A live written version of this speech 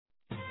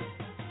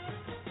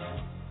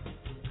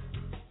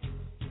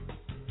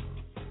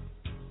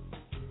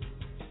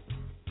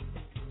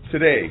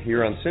Today,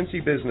 here on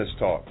Cincy Business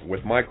Talk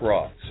with Mike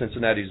Roth,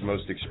 Cincinnati's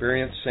most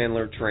experienced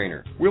Sandler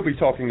trainer. We'll be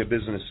talking to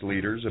business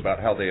leaders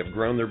about how they have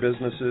grown their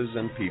businesses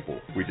and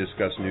people. We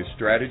discuss new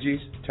strategies,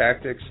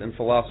 tactics, and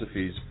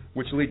philosophies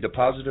which lead to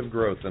positive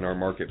growth in our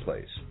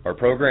marketplace. Our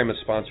program is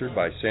sponsored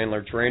by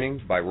Sandler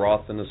Training by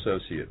Roth &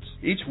 Associates.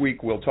 Each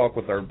week, we'll talk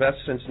with our best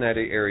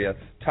Cincinnati area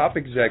top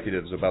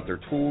executives about their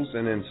tools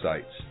and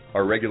insights.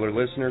 Our regular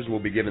listeners will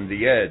be given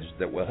the edge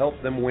that will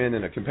help them win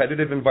in a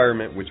competitive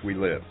environment which we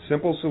live.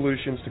 Simple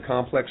solutions to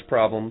complex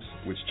problems,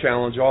 which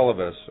challenge all of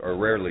us, are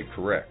rarely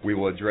correct. We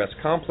will address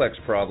complex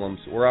problems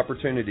or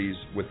opportunities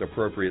with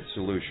appropriate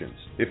solutions.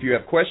 If you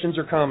have questions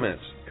or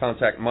comments,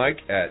 contact Mike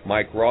at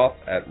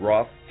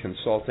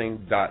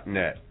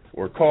mikeroth@rothconsulting.net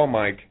or call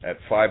Mike at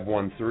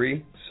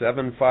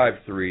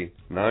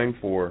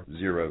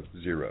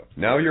 513-753-9400.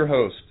 Now your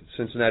host,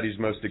 Cincinnati's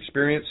most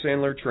experienced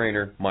Sandler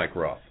trainer, Mike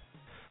Roth.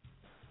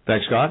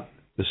 Thanks, Scott.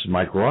 This is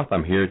Mike Roth.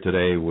 I'm here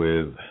today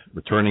with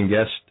returning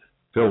guest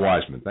Phil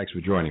Wiseman. Thanks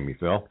for joining me,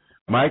 Phil.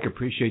 Mike,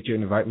 appreciate you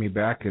inviting me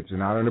back. It's an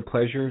honor and a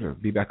pleasure to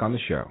be back on the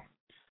show.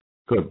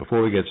 Good.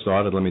 Before we get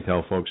started, let me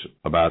tell folks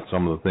about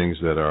some of the things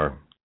that are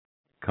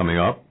coming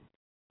up.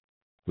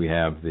 We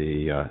have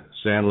the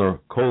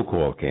Sandler Cold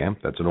Call Camp.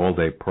 That's an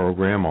all-day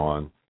program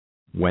on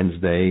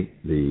Wednesday,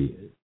 the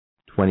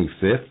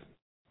 25th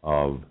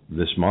of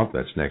this month.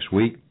 That's next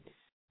week.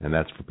 And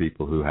that's for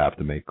people who have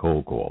to make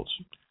cold calls.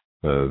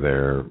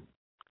 They're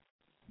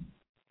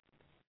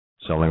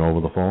selling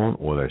over the phone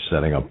or they're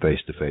setting up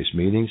face-to-face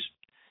meetings.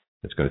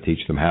 It's going to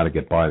teach them how to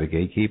get by the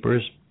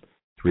gatekeepers,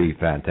 3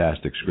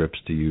 fantastic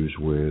scripts to use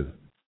with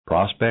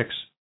prospects,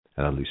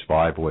 and at least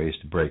 5 ways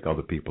to break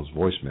other people's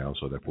voicemail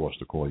so they're forced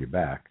to call you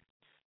back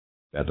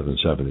better than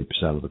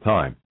 70% of the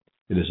time.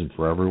 It isn't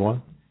for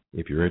everyone.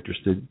 If you're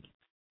interested,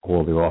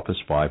 call the office,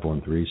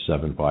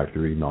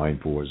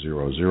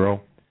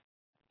 513-753-9400,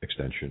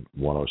 extension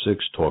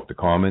 106. Talk to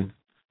Carmen.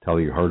 Tell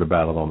her you heard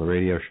about it on the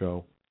radio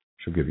show.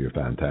 She'll give you a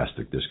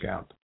fantastic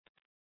discount.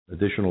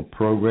 Additional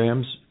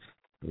programs,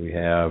 we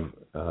have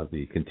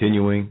the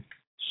continuing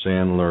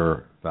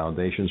Sandler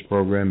Foundations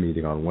program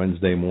meeting on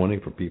Wednesday morning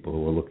for people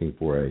who are looking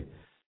for a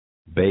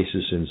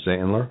basis in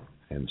Sandler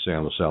and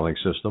Sandler selling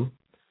system.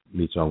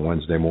 Meets on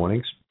Wednesday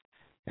mornings.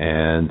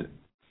 And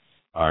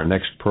our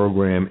next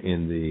program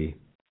in the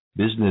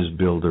Business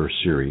Builder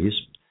series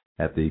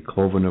at the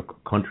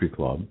Clovernook Country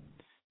Club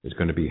is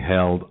going to be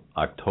held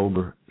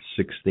October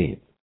 16th.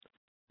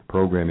 The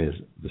program is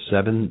The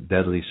 7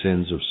 Deadly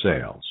Sins of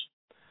Sales.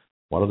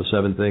 What are the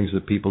 7 things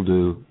that people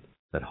do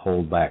that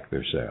hold back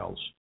their sales?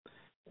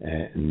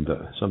 And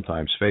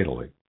sometimes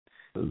fatally.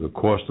 The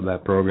cost of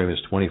that program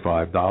is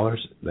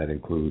 $25. That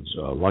includes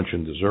lunch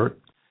and dessert.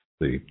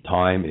 The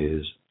time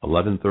is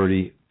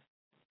 11:30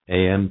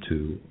 a.m.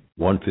 to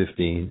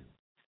 1:15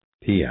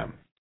 p.m.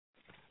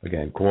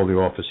 Again, call the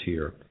office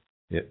here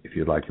if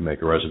you'd like to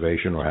make a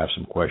reservation or have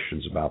some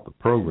questions about the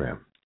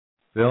program.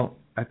 Phil,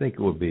 I think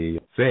it would be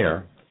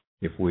fair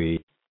if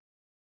we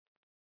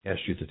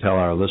asked you to tell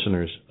our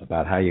listeners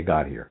about how you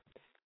got here.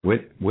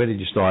 Where did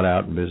you start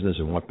out in business,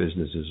 and what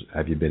businesses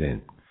have you been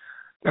in?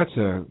 That's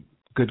a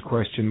good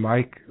question,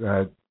 Mike.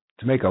 To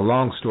make a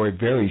long story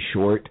very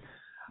short,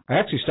 I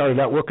actually started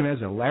out working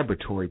as a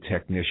laboratory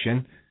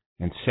technician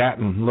and sat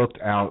and looked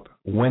out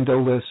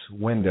windowless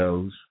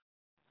windows,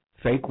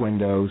 fake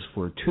windows,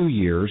 for 2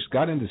 years,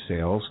 got into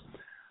sales,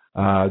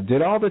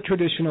 did all the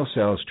traditional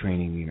sales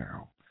training,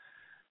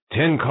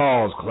 10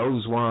 calls,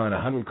 close 1,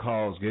 100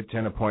 calls, get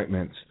 10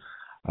 appointments.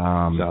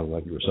 Sounds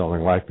like you were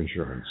selling life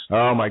insurance.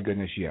 Oh, my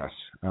goodness, yes.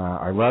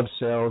 I love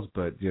sales,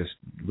 but just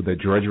with the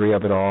drudgery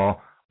of it all,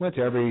 went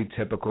to every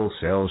typical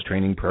sales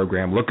training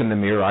program, look in the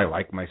mirror, I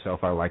like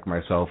myself,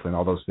 and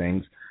all those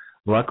things.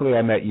 Luckily,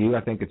 I met you.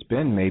 I think it's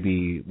been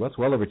it's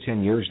well over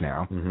 10 years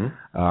now. Mm-hmm.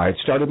 I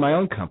started my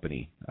own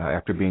company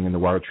after being in the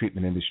water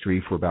treatment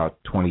industry for about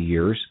 20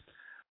 years.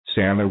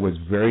 Sandler was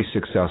very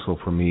successful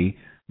for me,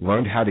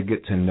 learned how to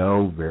get to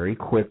know very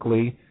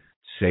quickly,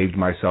 saved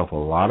myself a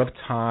lot of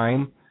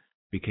time,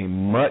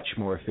 became much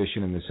more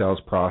efficient in the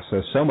sales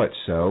process, so much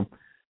so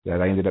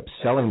that I ended up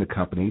selling the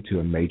company to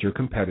a major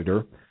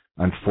competitor.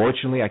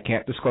 Unfortunately, I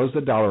can't disclose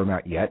the dollar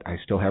amount yet. I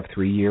still have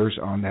 3 years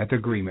on that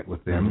agreement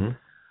with them. Mm-hmm.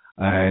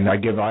 And I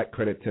give out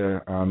credit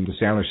to the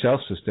Sandler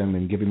sales system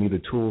in giving me the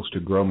tools to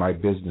grow my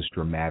business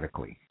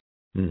dramatically.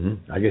 Mm-hmm.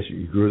 I guess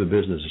you grew the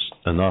business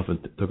enough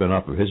and took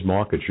enough of his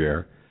market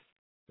share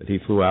that he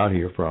flew out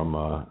here from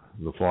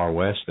the far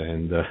west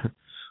and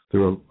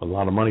threw a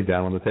lot of money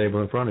down on the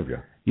table in front of you.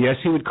 Yes,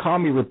 he would call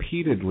me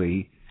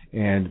repeatedly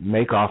and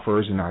make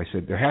offers, and I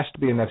said, there has to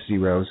be enough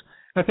zeros.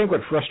 And I think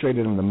what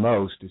frustrated him the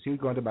most is he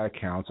would go into my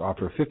accounts,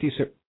 offer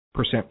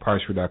 50%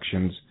 price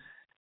reductions,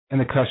 and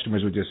the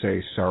customers would just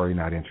say, sorry,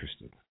 not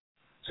interested.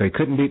 So he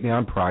couldn't beat me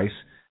on price.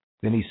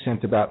 Then he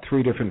sent about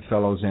 3 different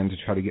fellows in to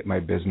try to get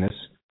my business.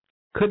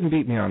 Couldn't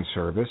beat me on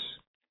service.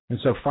 And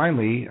so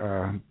finally,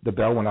 the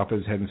bell went off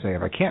his head and said,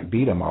 if I can't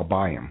beat him, I'll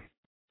buy him.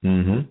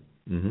 Mm-hmm.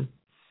 Mm-hmm.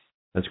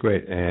 That's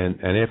great.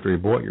 And after he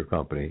bought your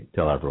company,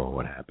 tell everyone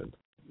what happened.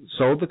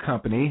 Sold the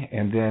company,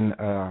 and then,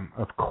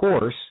 of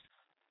course,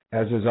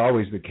 as is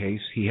always the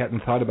case, he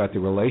hadn't thought about the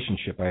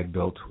relationship I had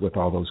built with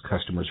all those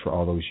customers for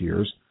all those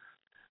years.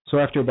 So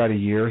after about a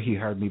year, he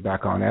hired me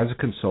back on as a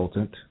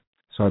consultant.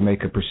 So I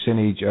make a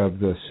percentage of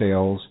the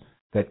sales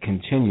that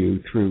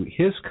continue through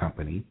his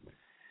company.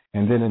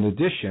 And then in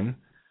addition,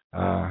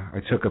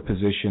 I took a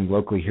position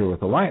locally here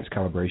with Alliance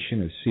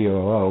Calibration as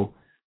COO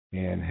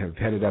and have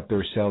headed up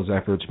their sales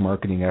efforts,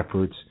 marketing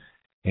efforts,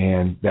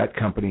 and that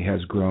company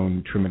has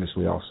grown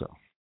tremendously also.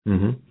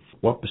 Mm-hmm.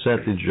 What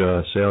percentage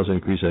sales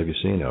increase have you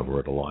seen over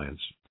at Alliance?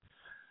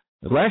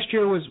 Last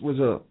year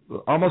was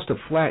almost a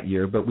flat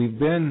year, but we've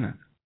been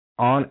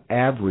on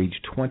average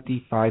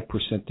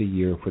 25% a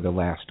year for the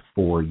last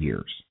 4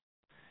 years.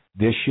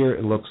 This year,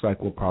 it looks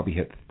like we'll probably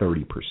hit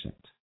 30%.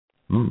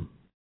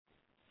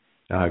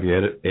 Now, have you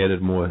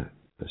added more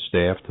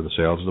staff to the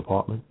sales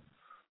department?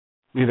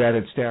 We've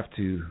added staff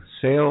to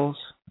sales.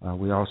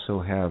 We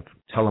also have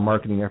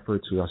telemarketing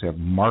efforts. We also have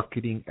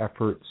marketing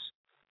efforts.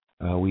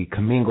 We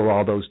commingle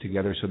all those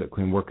together so that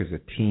we can work as a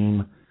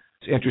team.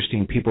 It's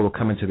interesting. People will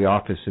come into the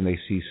office and they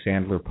see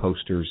Sandler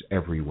posters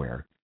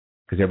everywhere.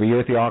 Because every year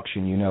at the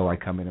auction, I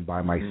come in and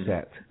buy my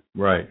set.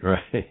 Right.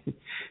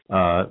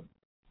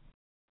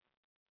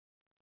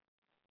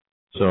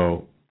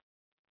 So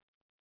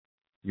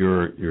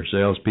your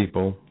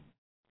salespeople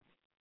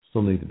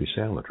still need to be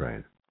Sandler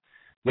trained.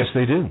 Yes,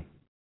 they do.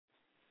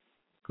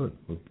 Good.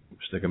 We'll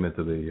stick them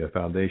into the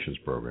Foundations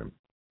program.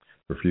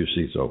 For a few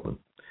seats open.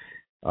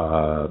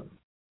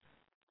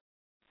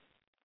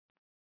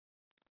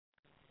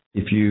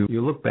 If you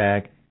look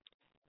back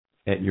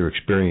at your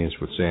experience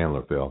with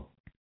Sandler, Phil,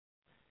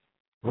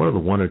 what are the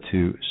one or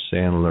two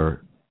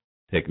Sandler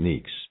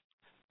techniques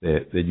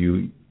that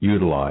you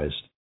utilized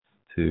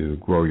to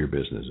grow your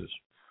businesses?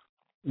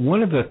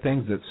 One of the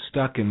things that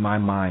stuck in my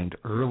mind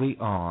early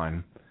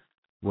on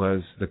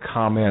was the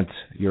comment,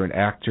 you're an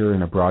actor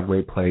in a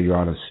Broadway play, you're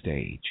on a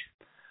stage.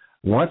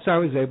 Once I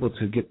was able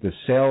to get the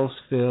sales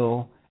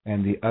Phil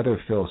and the other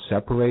Phil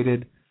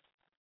separated,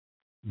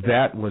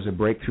 that was a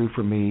breakthrough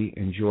for me,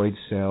 enjoyed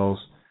sales.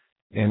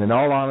 And in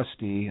all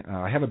honesty,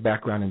 I have a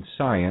background in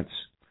science,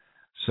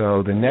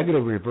 so the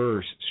negative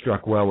reverse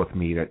struck well with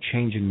me, that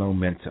change in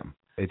momentum.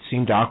 It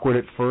seemed awkward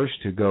at first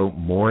to go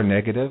more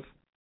negative,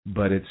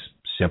 but it's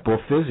simple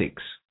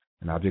physics.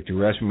 An object at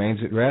rest remains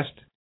at rest.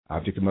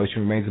 Object of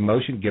motion remains in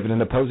motion, given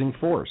an opposing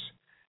force.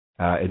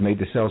 It made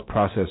the sales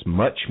process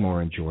much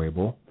more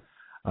enjoyable.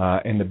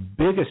 And the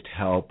biggest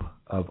help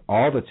of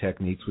all the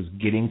techniques was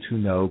getting to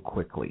know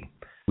quickly.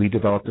 We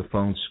developed a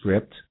phone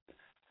script.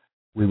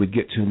 We would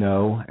get to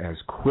know as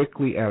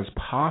quickly as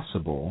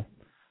possible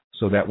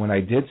so that when I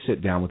did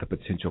sit down with a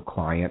potential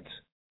client,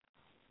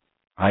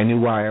 I knew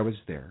why I was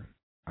there.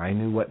 I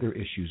knew what their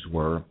issues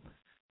were.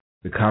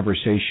 The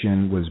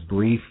conversation was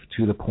brief,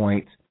 to the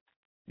point,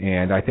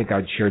 and I think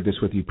I'd shared this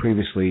with you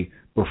previously.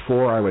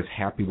 Before, I was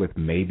happy with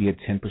maybe a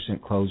 10%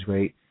 close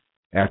rate.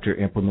 After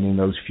implementing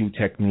those few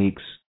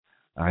techniques,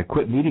 I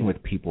quit meeting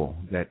with people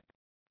that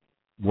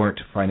weren't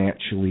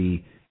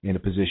financially in a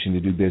position to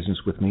do business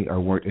with me or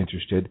weren't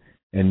interested,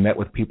 and met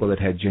with people that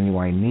had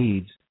genuine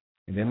needs.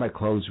 And then my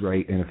close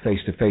rate in a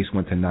face-to-face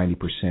went to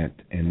 90%,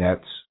 and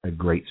that's a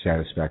great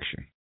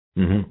satisfaction.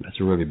 Mm-hmm. That's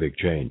a really big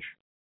change.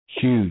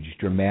 Huge,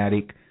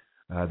 dramatic.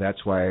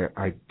 That's why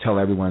I tell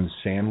everyone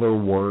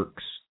Sandler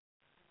works.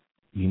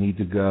 You need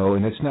to go.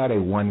 And it's not a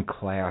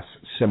one-class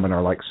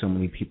seminar like so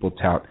many people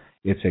tout.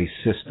 It's a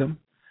system.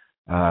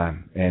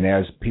 And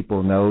as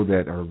people know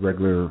that are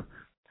regular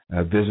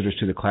visitors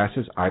to the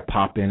classes, I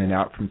pop in and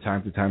out from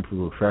time to time for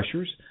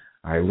refreshers.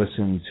 I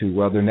listen to,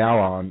 well, they're now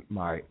on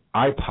my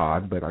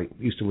iPod, but I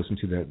used to listen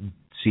to the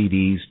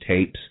CDs,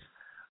 tapes.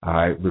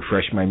 I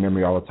refresh my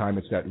memory all the time.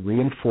 It's that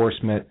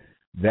reinforcement.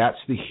 That's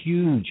the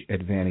huge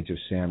advantage of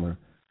Sandler.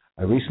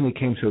 I recently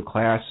came to a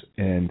class,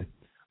 and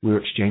we were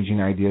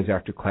exchanging ideas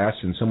after class,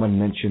 and someone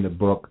mentioned a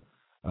book,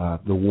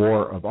 The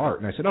War of Art.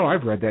 And I said,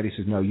 I've read that. He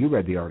says, no, you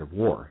read The Art of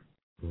War.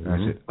 Mm-hmm. And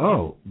I said,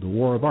 The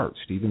War of Art,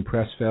 Stephen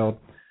Pressfield.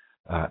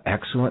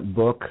 Excellent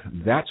book.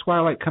 That's why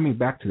I like coming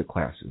back to the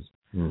classes.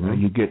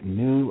 Mm-hmm. You get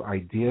new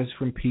ideas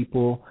from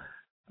people.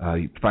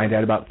 You find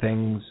out about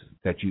things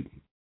that you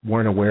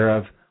weren't aware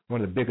of.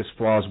 One of the biggest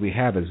flaws we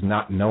have is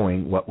not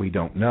knowing what we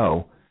don't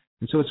know.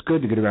 And so it's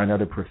good to get around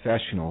other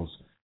professionals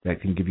that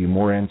can give you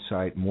more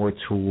insight, more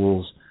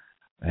tools,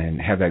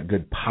 and have that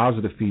good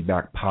positive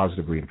feedback,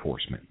 positive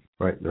reinforcement.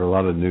 Right. There are a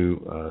lot of new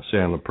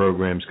Sandler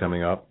programs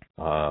coming up.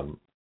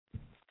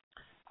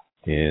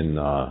 In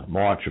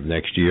March of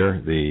next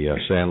year, the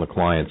Sandler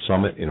Client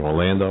Summit in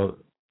Orlando,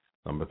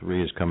 number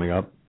 3, is coming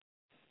up.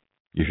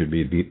 You should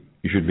be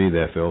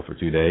there, Phil, for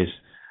 2 days.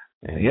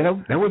 And,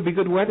 that would be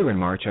good weather in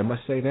March, I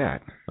must say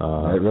that.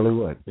 It really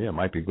would. Yeah, it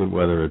might be good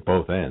weather at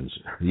both ends.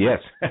 Yes.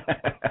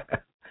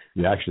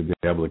 You actually be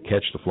able to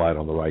catch the flight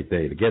on the right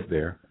day to get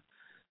there.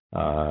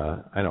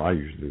 I know I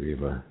usually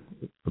leave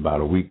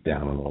about a week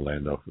down in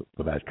Orlando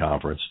for that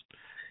conference.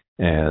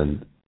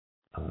 And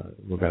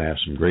we're going to have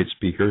some great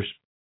speakers.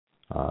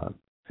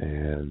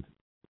 And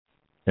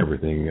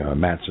everything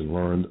Mattson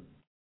learned,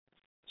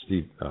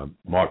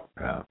 Mark,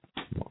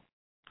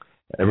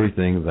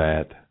 everything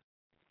that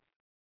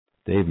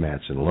Dave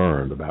Matson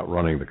learned about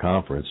running the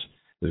conference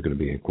is going to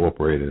be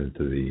incorporated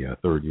into the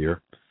third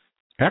year.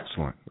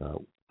 Excellent.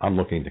 I'm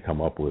looking to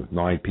come up with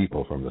 9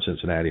 people from the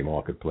Cincinnati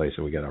marketplace,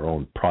 and we get our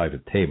own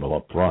private table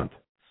up front.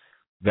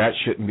 That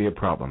shouldn't be a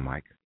problem,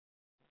 Mike.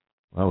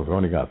 Well, we've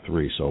only got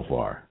 3 so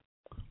far.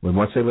 When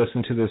once they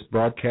listen to this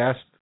broadcast,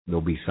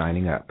 they'll be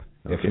signing up.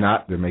 Okay. If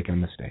not, they're making a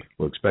mistake.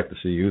 We'll expect to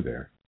see you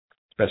there.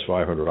 Best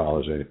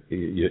 $500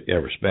 you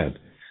ever spent.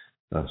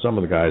 Some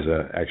of the guys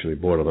actually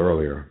bought it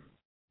earlier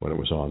when it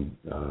was on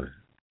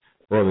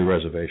early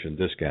reservation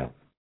discount.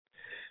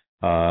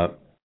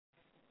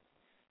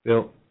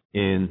 Bill,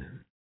 in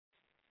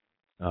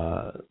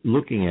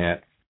looking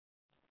at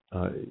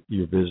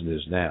your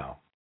business now,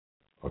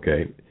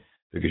 okay,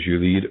 because you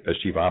lead as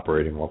Chief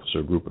Operating Officer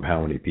a group of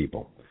how many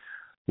people?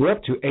 We're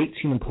up to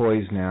 18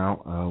 employees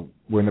now.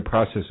 We're in the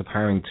process of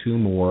hiring 2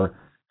 more.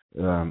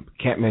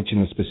 Can't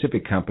mention the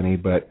specific company,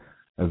 but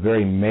a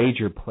very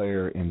major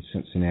player in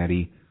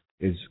Cincinnati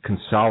is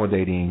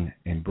consolidating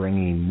and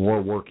bringing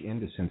more work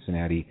into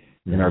Cincinnati,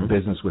 and our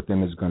business with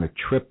them is going to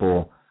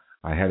triple.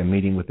 I had a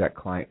meeting with that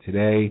client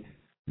today.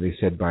 They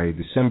said by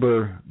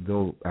December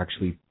they'll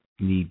actually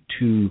need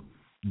 2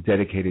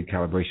 dedicated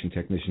calibration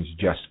technicians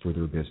just for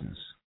their business.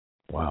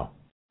 Wow.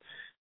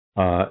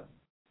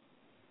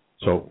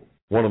 So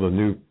one of the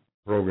new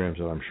programs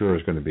that I'm sure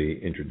is going to be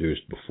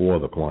introduced before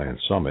the Client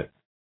Summit,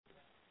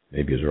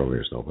 maybe as early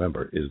as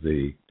November, is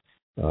the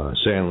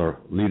Sandler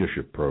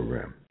Leadership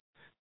Program.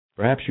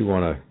 Perhaps you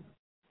want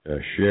to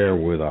share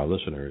with our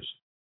listeners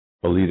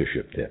a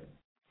leadership tip.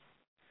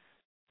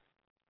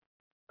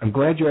 I'm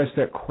glad you asked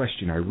that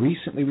question. I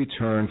recently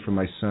returned from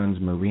my son's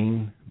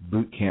Marine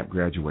boot camp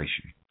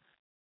graduation.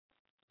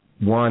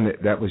 One,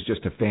 that was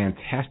just a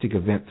fantastic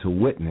event to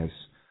witness,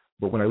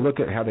 but when I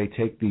look at how they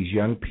take these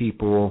young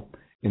people,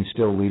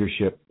 instill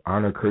leadership,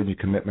 honor, courage, and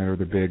commitment are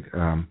the big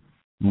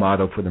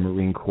motto for the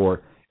Marine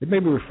Corps, it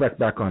made me reflect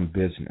back on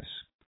business.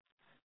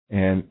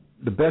 And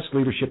the best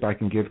leadership I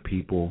can give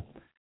people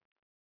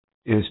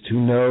is to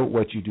know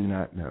what you do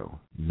not know.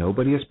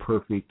 Nobody is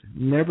perfect.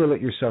 Never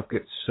let yourself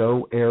get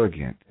so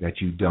arrogant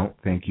that you don't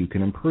think you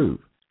can improve.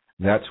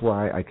 That's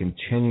why I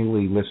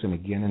continually listen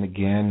again and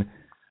again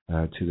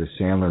to the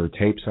Sandler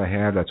tapes I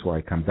have. That's why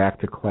I come back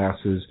to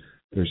classes.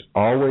 There's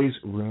always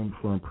room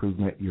for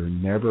improvement. You're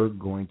never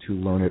going to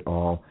learn it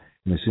all.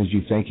 And as soon as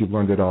you think you've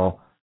learned it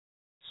all,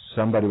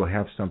 somebody will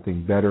have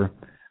something better.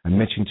 I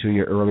mentioned to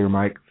you earlier,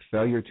 Mike,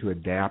 failure to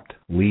adapt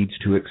leads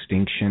to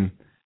extinction.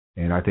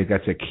 And I think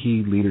that's a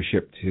key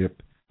leadership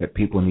tip that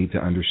people need to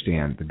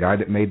understand. The guy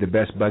that made the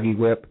best buggy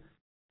whip,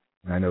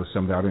 and I know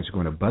some of the audience are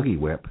going to buggy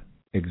whip,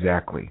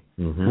 exactly.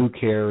 Who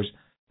cares?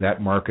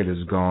 That market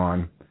is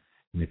gone.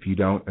 And if you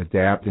don't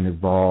adapt and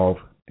evolve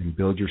and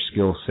build your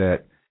skill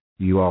set,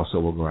 you also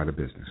will go out of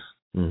business.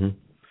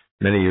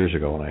 Many years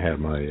ago when I had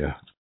my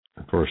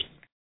first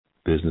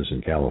business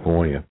in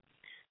California,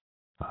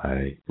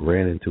 I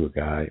ran into a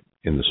guy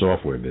in the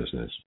software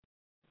business,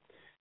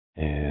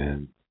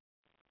 and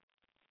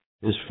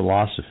his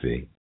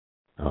philosophy,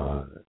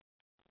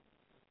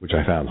 which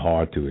I found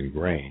hard to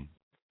ingrain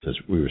since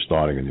we were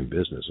starting a new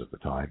business at the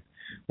time,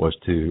 was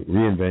to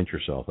reinvent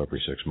yourself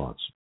every 6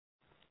 months.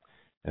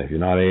 And if you're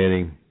not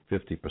adding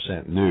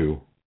 50%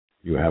 new,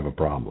 you have a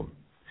problem.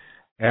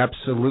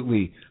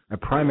 Absolutely. A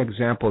prime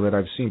example that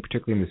I've seen,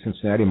 particularly in the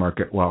Cincinnati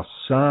market, while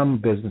some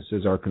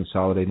businesses are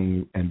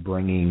consolidating and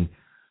bringing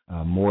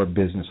more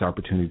business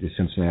opportunity to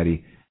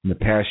Cincinnati, in the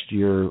past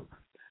year,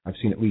 I've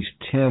seen at least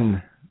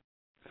 10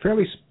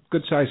 fairly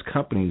good-sized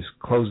companies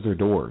close their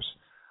doors.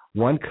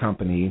 One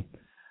company,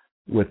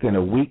 within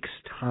a week's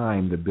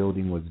time, the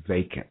building was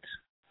vacant.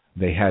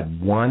 They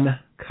had one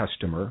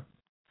customer.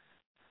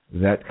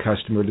 That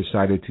customer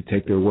decided to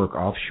take their work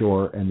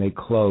offshore, and they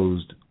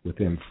closed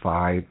within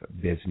 5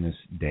 business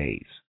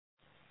days.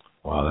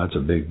 Wow, that's a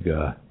big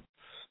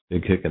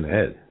kick in the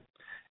head.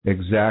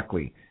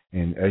 Exactly.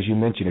 And as you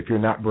mentioned, if you're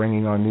not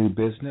bringing on new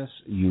business,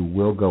 you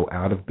will go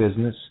out of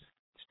business.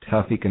 It's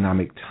tough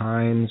economic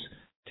times.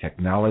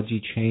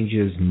 Technology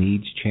changes,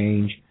 needs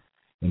change.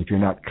 And if you're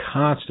not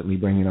constantly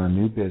bringing on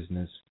new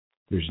business,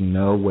 there's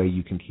no way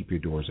you can keep your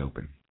doors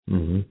open.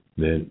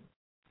 Then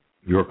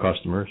your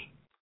customers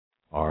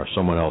are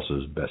someone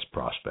else's best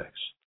prospects.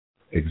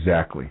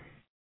 Exactly.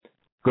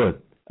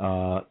 Good.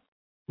 We're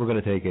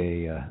going to take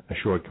a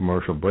short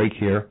commercial break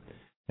here,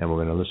 and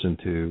we're going to listen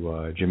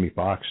to Jimmy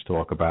Fox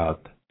talk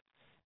about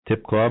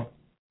Tip Club,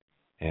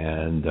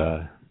 and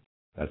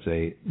that's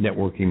a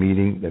networking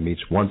meeting that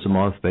meets once a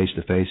month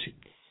face-to-face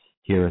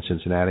here in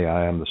Cincinnati.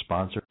 I am the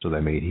sponsor, so they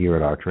meet here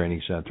at our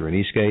training center in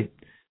Eastgate.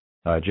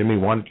 Jimmy,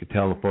 why don't you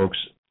tell the folks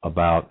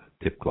about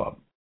Tip Club?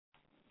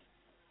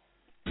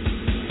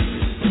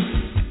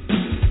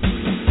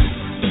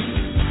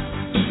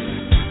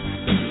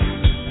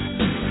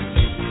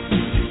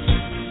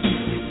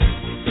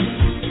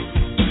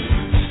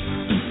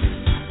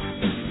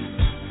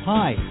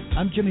 Hi,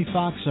 I'm Jimmy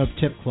Fox of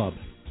Tip Club.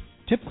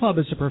 Tip Club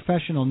is a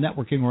professional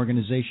networking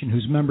organization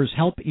whose members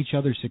help each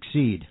other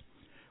succeed.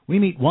 We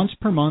meet once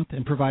per month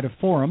and provide a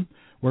forum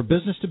where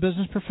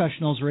business-to-business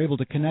professionals are able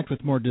to connect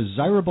with more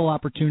desirable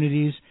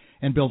opportunities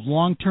and build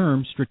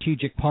long-term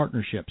strategic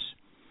partnerships.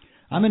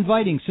 I'm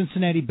inviting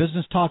Cincinnati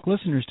Business Talk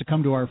listeners to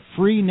come to our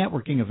free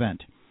networking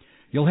event.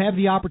 You'll have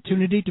the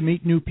opportunity to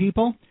meet new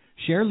people,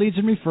 share leads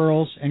and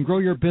referrals, and grow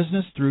your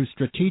business through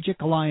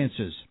strategic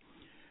alliances.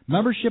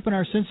 Membership in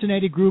our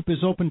Cincinnati group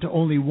is open to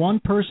only one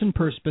person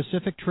per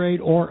specific trade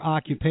or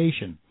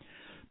occupation.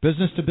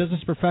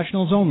 Business-to-business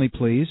professionals only,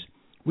 please.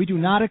 We do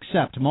not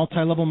accept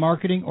multi-level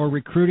marketing or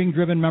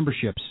recruiting-driven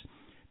memberships.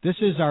 This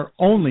is our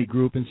only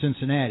group in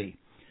Cincinnati.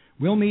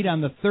 We'll meet on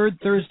the third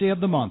Thursday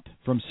of the month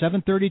from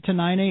 7:30 to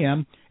 9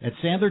 a.m. at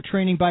Sandler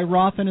Training by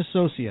Roth &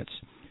 Associates,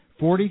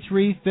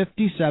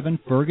 4357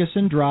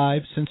 Ferguson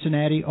Drive,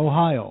 Cincinnati,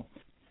 Ohio.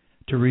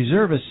 To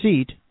reserve a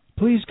seat,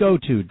 please go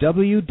to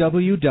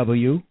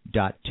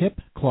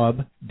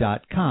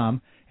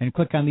www.tipclub.com and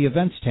click on the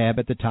Events tab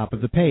at the top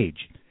of the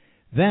page.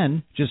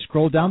 Then, just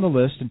scroll down the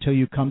list until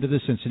you come to the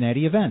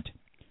Cincinnati event.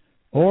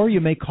 Or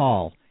you may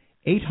call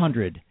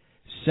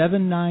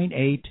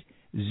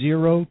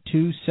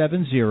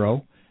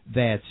 800-798-0270.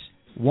 That's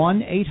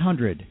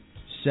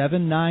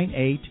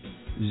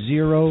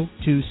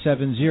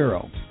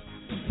 1-800-798-0270.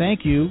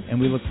 Thank you, and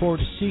we look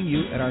forward to seeing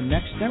you at our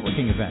next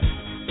networking event.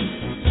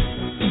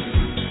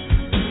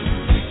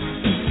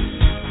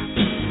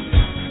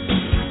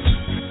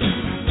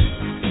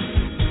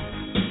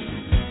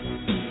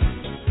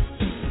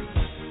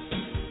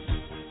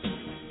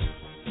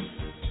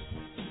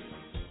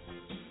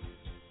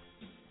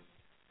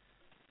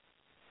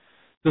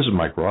 This is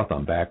Mike Roth.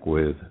 I'm back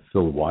with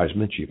Phil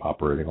Wiseman, Chief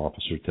Operating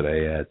Officer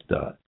today at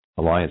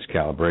Alliance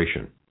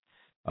Calibration.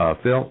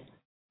 Phil,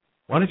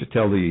 why don't you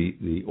tell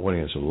the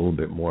audience a little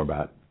bit more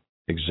about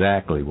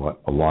exactly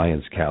what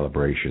Alliance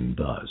Calibration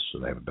does so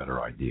they have a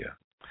better idea?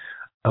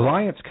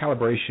 Alliance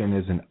Calibration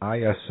is an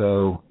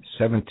ISO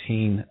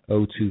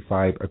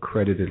 17025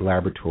 accredited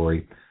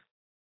laboratory.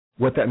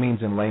 What that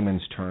means in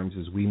layman's terms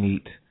is we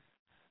meet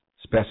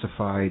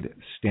specified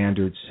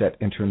standards set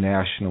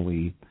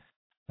internationally.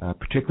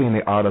 Particularly in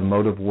the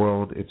automotive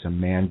world, it's a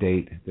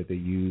mandate that they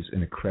use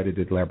an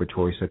accredited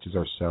laboratory such as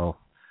ourselves.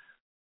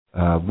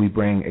 We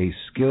bring a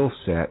skill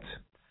set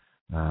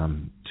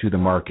to the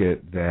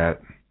market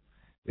that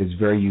is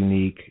very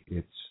unique.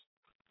 It's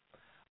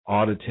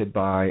audited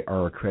by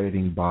our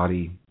accrediting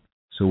body,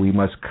 so we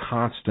must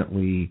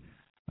constantly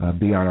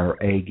be on our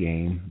A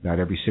game. About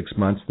every 6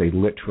 months, they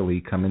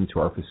literally come into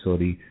our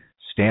facility,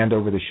 stand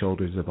over the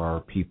shoulders of our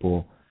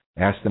people,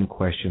 ask them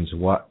questions,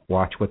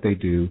 watch what they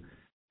do.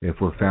 If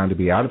we're found to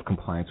be out of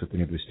compliance with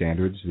any of the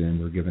standards, then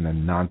we're given a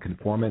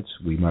non-conformance.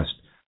 We must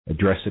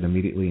address it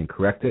immediately and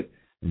correct it,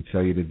 and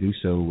failure to do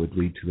so would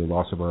lead to the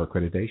loss of our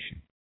accreditation.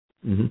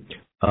 Mm-hmm.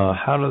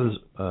 How does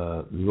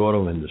the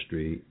auto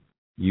industry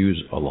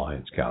use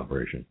Alliance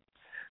Calibration?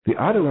 The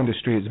auto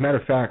industry, as a matter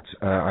of fact,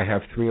 I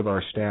have 3 of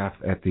our staff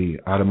at the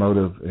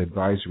Automotive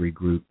Advisory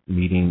Group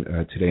meeting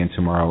today and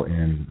tomorrow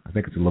in, I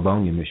think it's in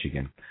Livonia,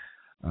 Michigan.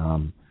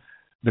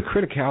 The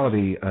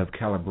criticality of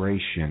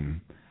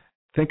calibration,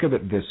 think of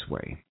it this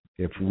way.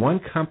 If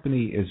one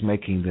company is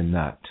making the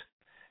nut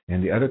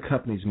and the other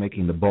company is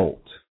making the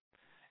bolt,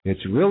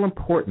 it's real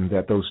important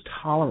that those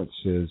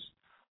tolerances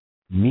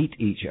meet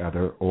each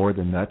other or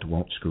the nut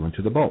won't screw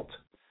into the bolt.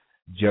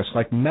 Just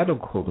like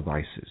medical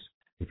devices.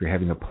 If you're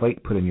having a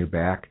plate put in your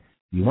back,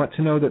 you want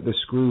to know that the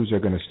screws are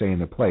going to stay in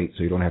the plate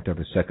so you don't have to have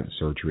a second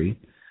surgery.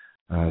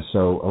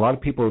 So a lot of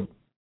people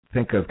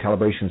think of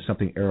calibration as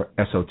something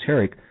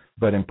esoteric,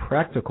 but in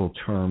practical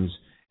terms,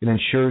 it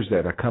ensures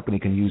that a company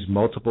can use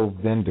multiple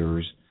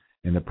vendors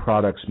and the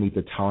products meet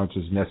the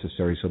tolerances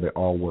necessary so they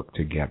all work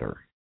together.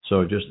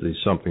 So just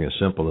something as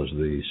simple as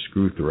the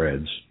screw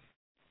threads.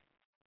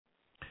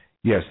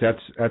 Yes,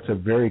 that's a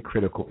very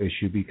critical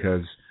issue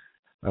because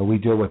we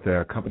deal with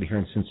a company here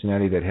in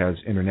Cincinnati that has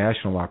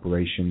international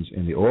operations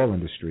in the oil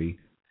industry,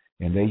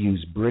 and they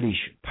use British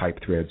pipe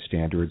thread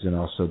standards, and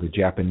also the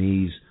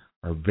Japanese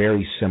are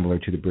very similar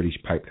to the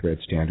British pipe thread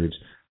standards.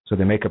 So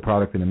they make a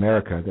product in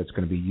America that's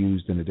going to be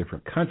used in a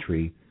different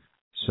country,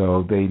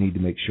 so they need to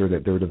make sure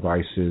that their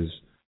devices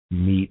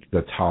meet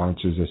the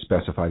tolerances as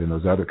specified in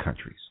those other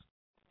countries.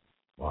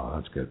 Wow,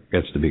 that's good.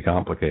 Gets to be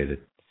complicated.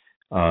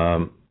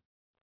 How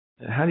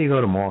do you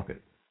go to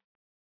market?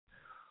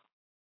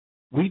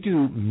 We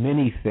do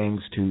many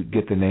things to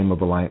get the name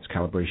of Alliance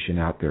Calibration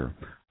out there.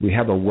 We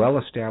have a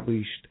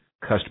well-established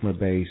customer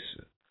base.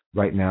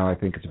 Right now, I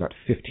think it's about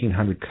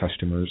 1,500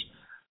 customers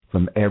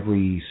from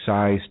every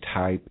size,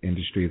 type,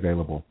 industry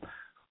available.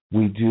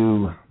 We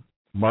do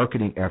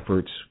marketing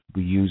efforts.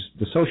 We use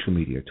the social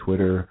media,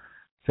 Twitter,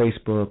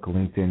 Facebook,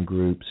 LinkedIn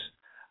groups.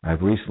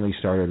 I've recently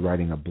started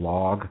writing a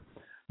blog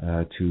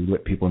to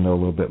let people know a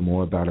little bit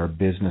more about our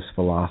business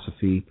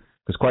philosophy.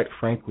 Because quite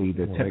frankly,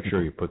 make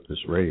sure you put this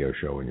radio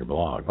show in your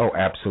blog. Oh,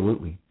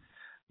 absolutely.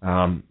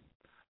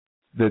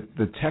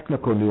 The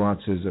technical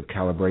nuances of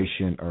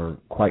calibration are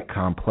quite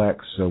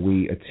complex, so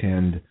we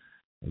attend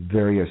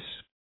various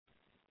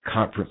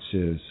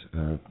conferences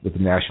with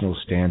national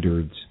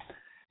standards,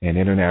 and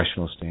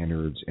international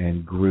standards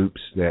and groups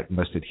that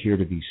must adhere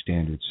to these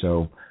standards.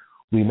 So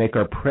we make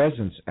our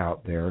presence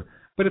out there,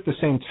 but at the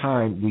same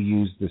time, we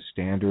use the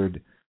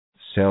standard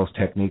sales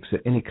techniques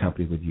that any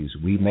company would use.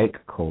 We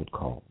make cold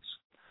calls.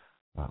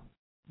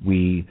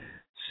 We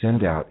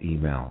send out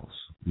emails.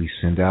 We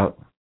send out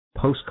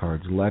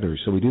postcards,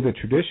 letters. So we do the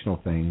traditional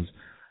things,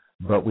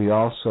 but we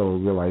also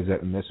realize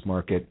that in this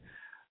market,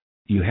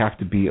 you have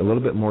to be a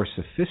little bit more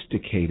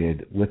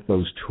sophisticated with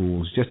those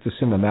tools. Just to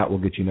send them out will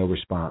get you no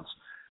response.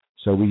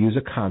 So we use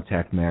a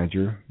contact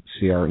manager,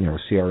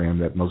 CRM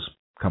that most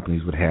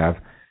companies would have.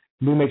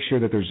 We make sure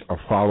that there's a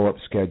follow-up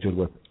scheduled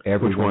with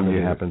everyone. Which one do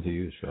you happen to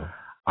use, Phil?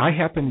 I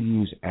happen to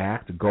use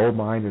ACT.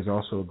 Goldmine is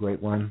also a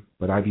great one,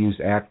 but I've used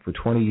ACT for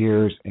 20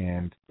 years,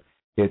 and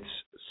it's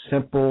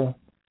simple,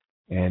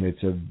 and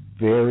it's a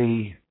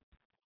very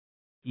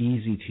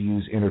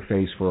easy-to-use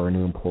interface for our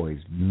new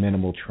employees,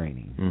 minimal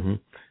training.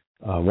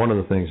 Mm-hmm. One of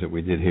the things that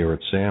we did here at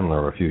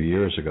Sandler a few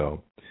years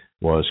ago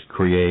was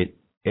create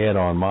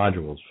add-on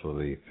modules for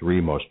the 3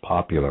 most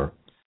popular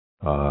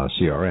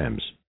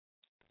CRMs.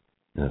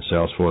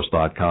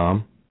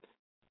 Salesforce.com,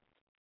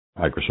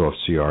 Microsoft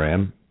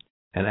CRM,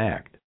 and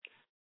ACT.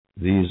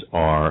 These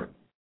are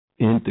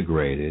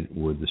integrated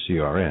with the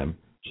CRM,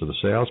 so the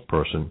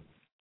salesperson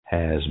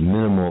has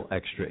minimal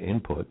extra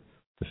input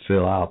to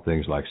fill out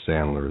things like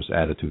Sandler's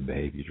Attitude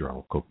Behavior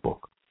Journal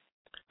Cookbook.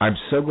 I'm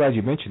so glad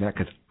you mentioned that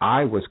because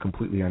I was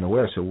completely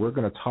unaware, so we're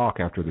going to talk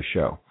after the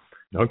show.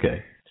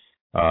 Okay.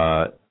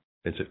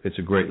 It's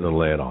a great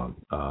little add-on.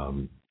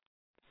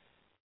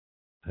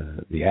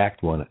 The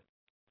ACT one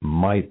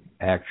might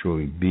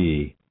actually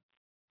be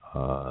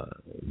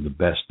the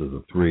best of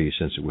the 3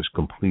 since it was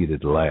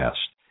completed last,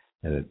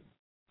 and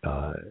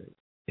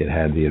it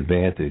had the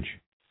advantage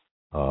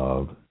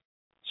of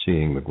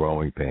seeing the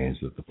growing pains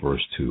that the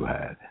first 2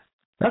 had.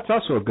 That's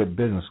also a good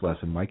business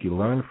lesson, Mike. You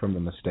learn from the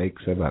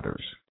mistakes of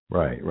others.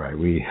 Right.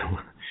 We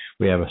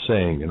have a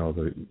saying,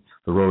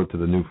 the road to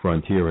the new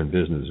frontier in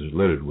business is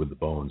littered with the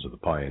bones of the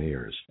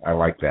pioneers. I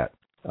like that.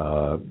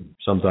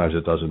 Sometimes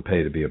it doesn't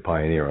pay to be a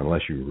pioneer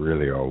unless you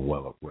really are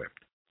well equipped.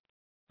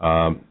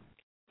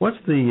 What's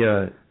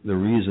the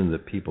reason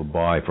that people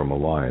buy from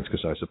Alliance?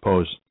 Because I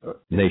suppose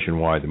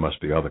nationwide there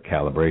must be other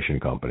calibration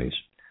companies.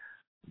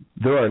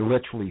 There are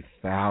literally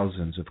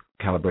thousands of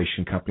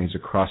calibration companies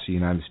across the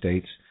United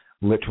States,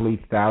 literally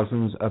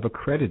thousands of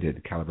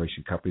accredited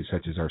calibration companies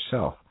such as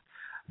ourselves.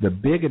 The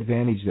big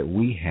advantage that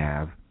we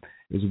have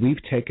is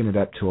we've taken it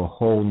up to a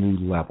whole new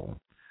level.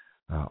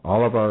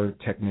 All of our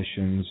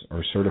technicians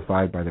are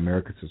certified by the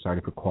American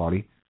Society for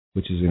Quality,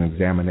 which is an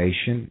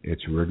examination.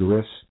 It's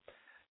rigorous.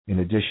 In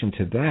addition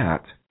to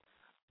that,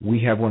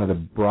 we have one of the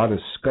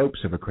broadest scopes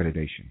of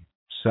accreditation.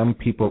 Some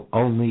people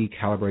only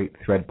calibrate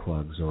thread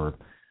plugs or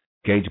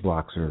gauge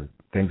blocks or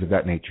things of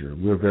that nature.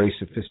 We're very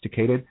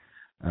sophisticated.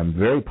 I'm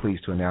very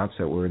pleased to announce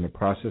that we're in the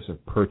process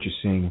of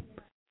purchasing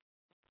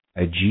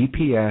a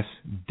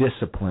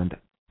GPS-disciplined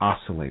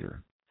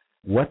oscillator.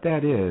 What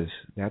that is,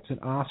 that's an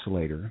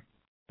oscillator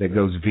that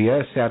goes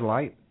via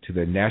satellite to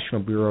the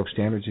National Bureau of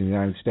Standards in the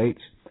United States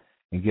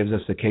and gives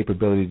us the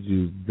capability to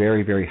do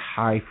very, very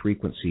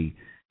high-frequency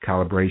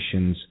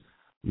calibrations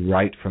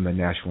right from the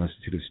National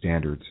Institute of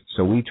Standards.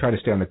 So we try to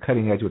stay on the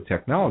cutting edge with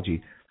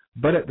technology,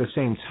 but at the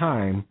same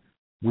time,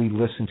 we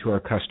listen to our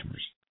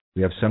customers.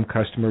 We have some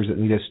customers that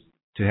need us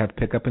to have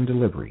pickup and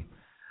delivery.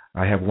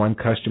 I have one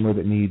customer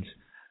that needs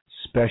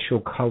special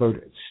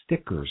colored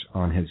stickers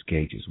on his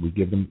gauges. We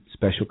give them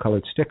special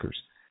colored stickers.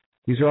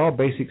 These are all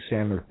basic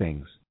Sandler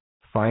things.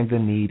 Find the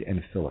need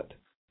and fill it.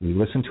 We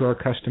listen to our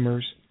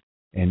customers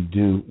and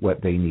do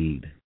what they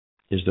need.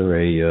 Is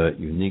there a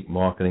unique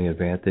marketing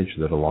advantage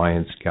that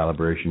Alliance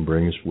Calibration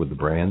brings with the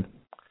brand?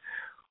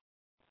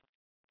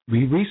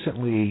 We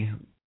recently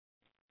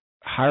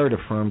hired a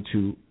firm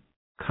to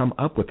come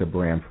up with a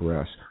brand for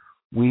us.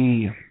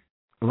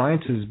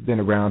 Alliance has been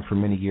around for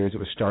many years. It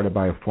was started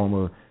by a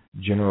former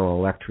General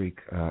Electric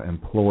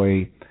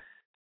employee.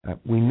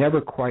 We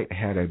never quite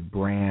had a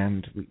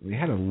brand. We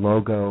had a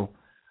logo.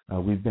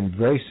 We've been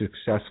very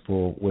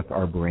successful with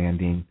our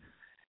branding,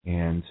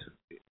 and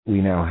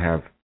we now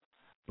have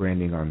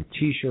branding on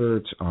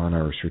T-shirts, on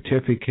our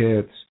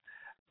certificates.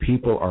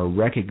 People are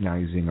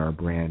recognizing our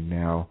brand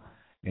now,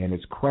 and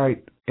it's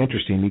quite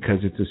interesting because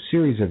it's a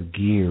series of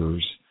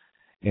gears,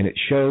 and it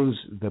shows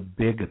the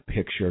big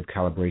picture of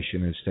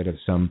calibration instead of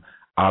some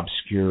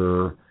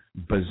obscure,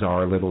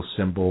 bizarre little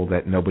symbol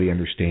that nobody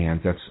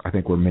understands. That's, I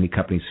think, where many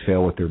companies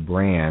fail with their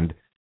brand.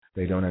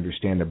 They don't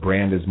understand the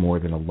brand is more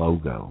than a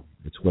logo.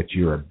 It's what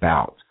you're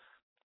about.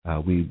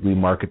 We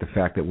market the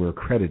fact that we're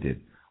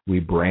accredited. We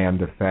brand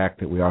the fact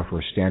that we offer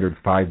a standard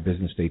 5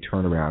 business day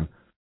turnaround,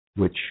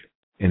 which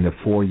in the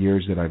 4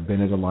 years that I've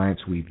been at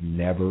Alliance, we've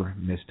never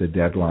missed a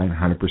deadline,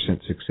 100%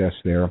 success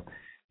there.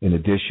 In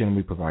addition,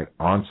 we provide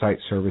on-site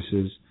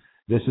services.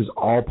 This is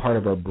all part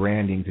of our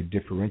branding to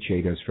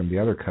differentiate us from the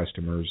other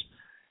customers,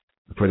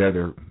 for the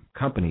other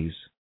companies.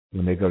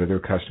 When they go to their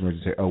customers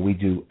and say, oh, we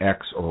do X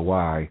or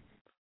Y,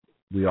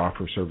 we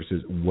offer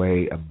services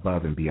way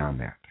above and beyond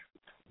that.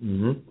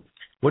 Mm-hmm.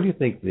 What do you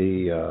think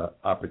the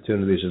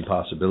opportunities and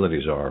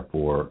possibilities are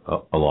for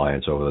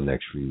Alliance over the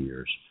next few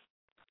years?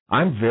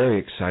 I'm very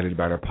excited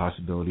about our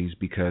possibilities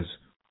because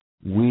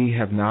we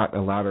have not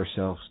allowed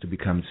ourselves to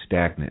become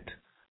stagnant.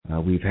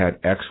 We've had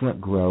excellent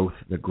growth.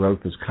 The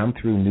growth has come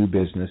through new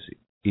business,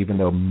 even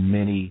though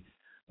many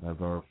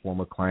of our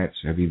former clients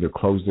have either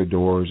closed their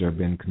doors or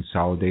been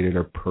consolidated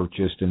or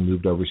purchased and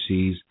moved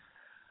overseas.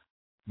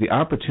 The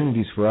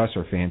opportunities for us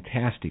are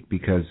fantastic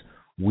because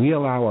we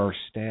allow our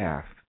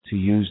staff to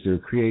use their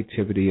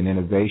creativity and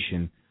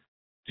innovation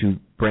to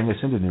bring us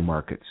into new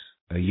markets.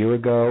 A year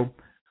ago,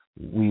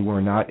 we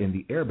were not in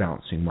the air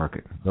balancing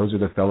market. Those are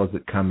the fellows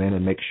that come in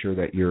and make sure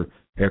that your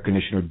air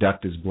conditioner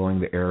duct is blowing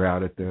the air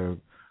out at the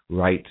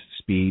right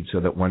speed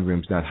so that one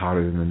room's not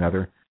hotter than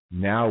another.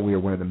 Now we are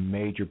one of the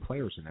major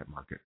players in that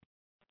market.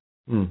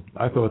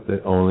 I thought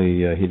that only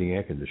heating and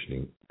air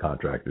conditioning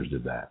contractors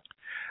did that.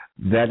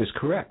 That is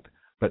correct.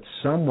 But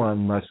someone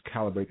must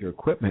calibrate their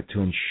equipment to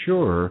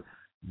ensure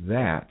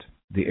that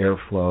the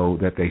airflow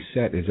that they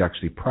set is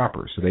actually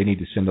proper. So they need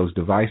to send those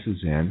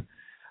devices in.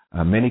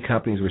 Many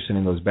companies were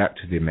sending those back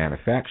to the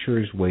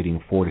manufacturers,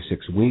 waiting 4 to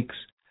 6 weeks.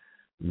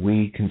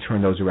 We can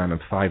turn those around in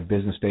 5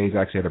 business days.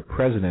 I actually had a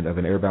president of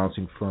an air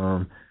balancing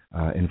firm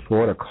in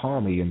Florida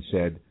call me and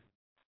said,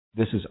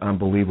 "This is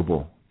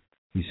unbelievable."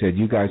 He said,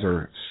 "You guys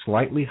are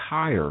slightly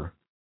higher,"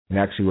 and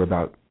actually we're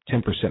about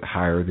 10%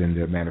 higher than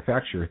the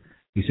manufacturer.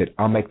 He said,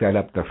 "I'll make that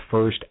up the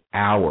first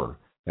hour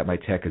that my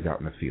tech is out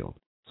in the field."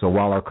 So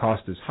while our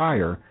cost is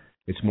higher,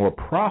 it's more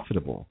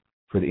profitable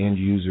for the end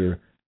user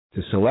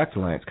to select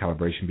Alliance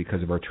Calibration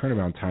because of our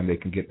turnaround time. They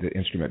can get the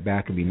instrument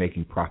back and be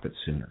making profits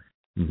sooner.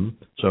 Mm-hmm.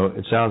 So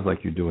it sounds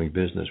like you're doing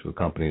business with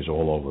companies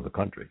all over the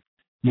country.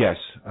 Yes,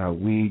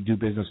 we do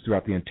business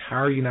throughout the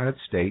entire United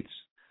States.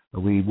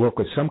 We work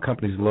with some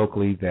companies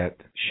locally that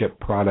ship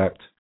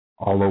product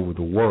all over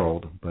the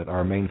world, but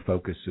our main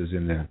focus is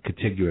in the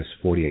contiguous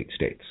 48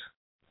 states.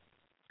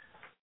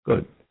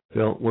 Good.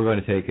 Phil, we're going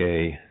to take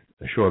a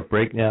short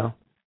break now,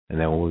 and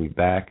then we'll be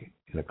back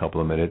in a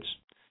couple of minutes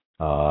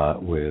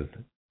with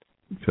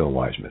Phil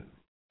Wiseman.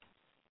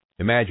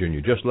 Imagine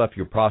you just left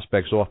your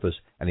prospect's office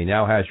and he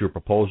now has your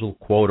proposal,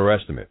 quote, or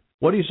estimate.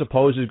 What do you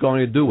suppose he's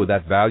going to do with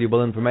that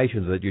valuable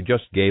information that you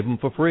just gave him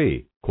for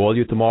free? Call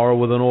you tomorrow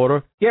with an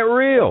order? Get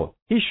real!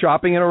 He's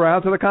shopping it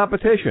around to the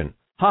competition.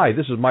 Hi,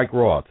 this is Mike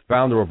Roth,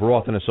 founder of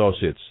Roth &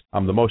 Associates.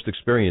 I'm the most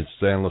experienced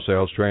Sandler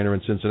sales trainer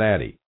in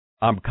Cincinnati.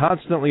 I'm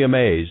constantly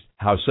amazed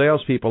how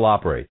salespeople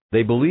operate.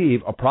 They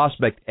believe a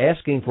prospect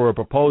asking for a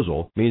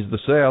proposal means the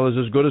sale is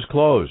as good as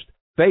closed.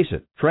 Face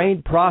it,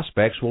 trained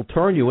prospects will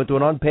turn you into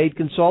an unpaid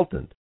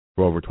consultant.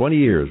 For over 20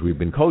 years, we've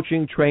been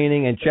coaching,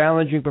 training, and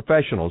challenging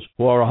professionals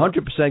who are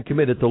 100%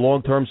 committed to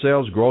long-term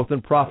sales growth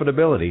and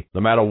profitability, no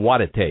matter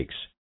what it takes.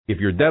 If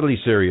you're deadly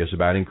serious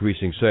about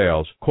increasing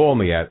sales, call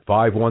me at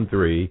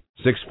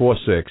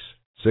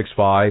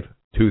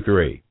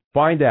 513-646-6523.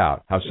 Find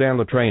out how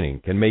Sandler Training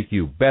can make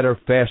you better,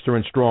 faster,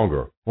 and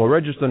stronger. Or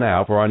register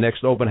now for our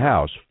next open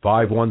house,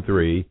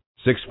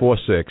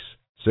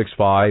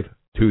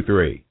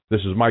 513-646-6523.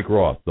 This is Mike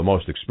Roth, the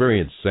most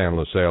experienced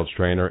Sandler sales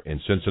trainer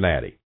in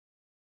Cincinnati.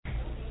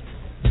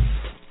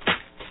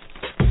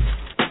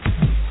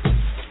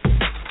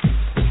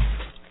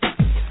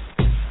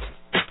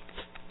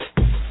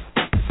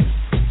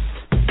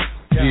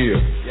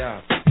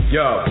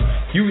 Yo,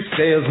 you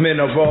salesmen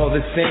are all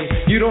the same.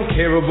 You don't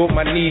care about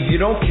my needs, you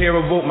don't care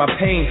about my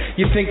pain.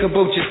 You think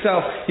about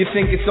yourself, you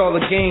think it's all a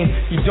game.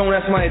 You don't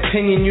ask my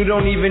opinion, you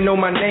don't even know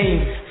my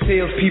name.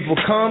 Salespeople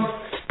come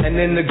and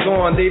then they're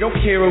gone. They don't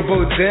care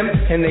about them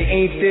and they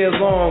ain't there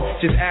long.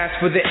 Just ask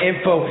for the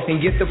info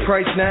and get the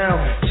price now.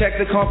 Check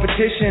the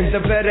competition,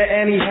 they're better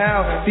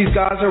anyhow. These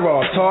guys are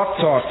all talk,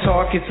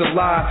 it's a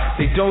lie.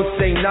 They don't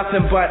say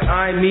nothing but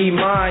I, me,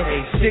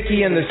 mine.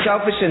 Sticky and they're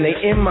selfish and they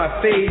in my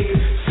face.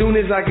 Soon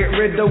as I get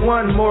rid of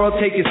one, more will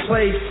take its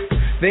place.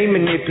 They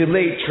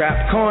manipulate,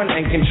 trap, con,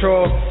 and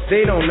control.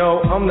 They don't know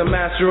I'm the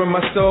master of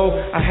my soul.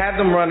 I have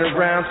them run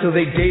around till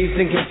they dazed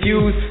and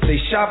confused. They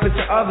shop it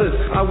to others,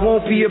 I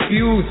won't be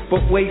abused.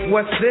 But wait,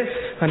 what's this?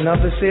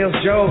 Another sales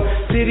Joe.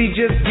 Did he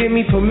just give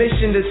me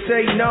permission to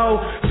say no?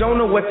 Don't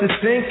know what to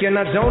think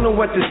and I don't know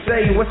what to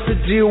say. What's the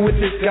deal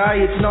with this guy?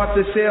 It's not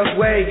the sales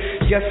way.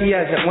 Guess he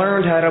hasn't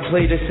learned how to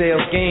play the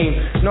sales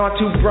game. Not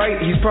too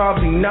bright, he's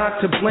probably not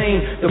to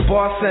blame. The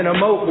boss sent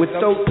him out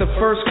without the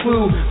first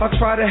clue. I'll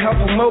try to help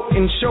him out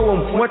and show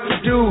him what to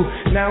do.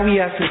 Now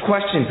he asks a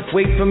question,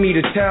 wait for me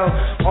to tell.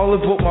 All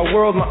about my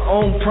world, my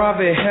own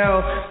private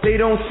hell. They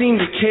don't seem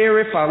to care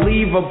if I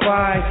leave or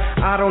buy.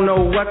 I don't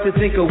know what to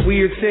think of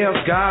weird sales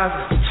guys.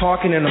 I'm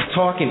talking and I'm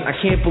talking, I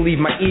can't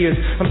believe my ears.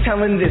 I'm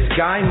telling this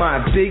guy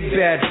my big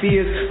bad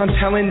fears. I'm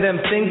telling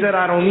them things that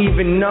I don't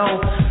even know.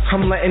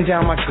 I'm letting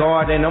down my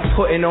guard and I'm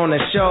putting on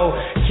a show.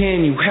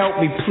 Can you help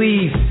me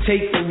please?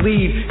 Take the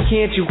lead.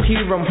 Can't you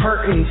hear I'm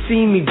hurting?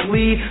 See me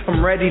bleed?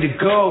 I'm ready to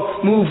go,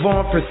 move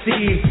on, proceed.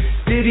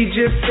 Did he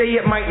just say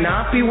it might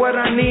not be what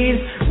I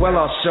need? Well,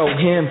 I'll show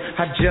him.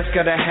 I just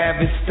gotta have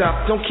his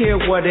stuff. Don't care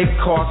what it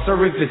costs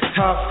or if it's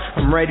tough.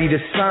 I'm ready to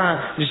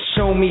sign. Just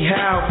show me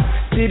how.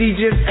 Did he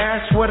just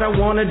ask what I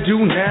wanna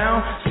do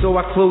now? So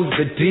I close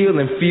the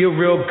deal and feel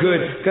real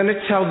good. Gonna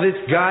tell this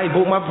guy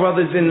about my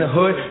brothers in the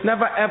hood.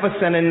 Never ever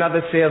send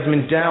another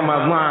salesman down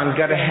my line.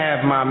 Gotta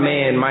have my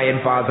man, my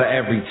advisor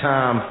every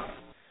time.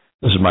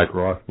 This is Mike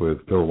Roth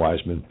with Phil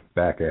Wiseman,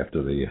 back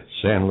after the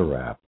Sandler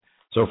rap.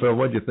 So, Phil,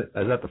 what do you think?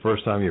 Is that the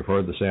first time you've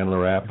heard the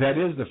Sandler rap? That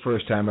is the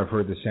first time I've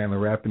heard the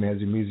Sandler rap, and as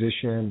a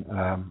musician,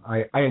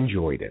 I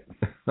enjoyed it.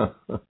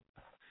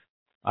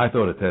 I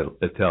thought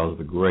it tells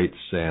the great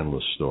Sandler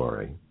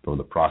story from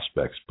the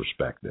prospect's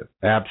perspective.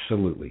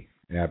 Absolutely,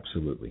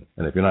 absolutely.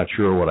 And if you're not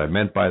sure what I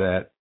meant by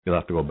that, you'll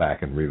have to go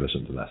back and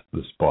re-listen to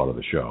this part of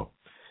the show.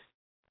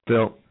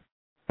 Phil,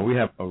 we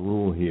have a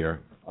rule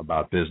here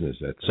about business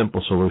that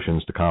simple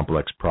solutions to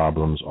complex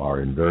problems are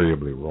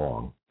invariably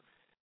wrong.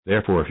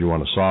 Therefore, if you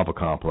want to solve a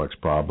complex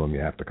problem, you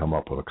have to come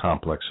up with a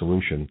complex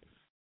solution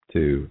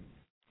to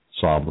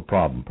solve the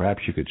problem.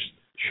 Perhaps you could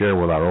share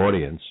with our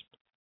audience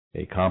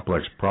a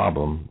complex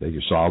problem that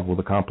you solved with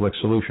a complex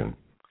solution.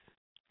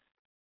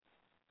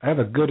 I have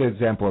a good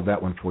example of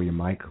that one for you,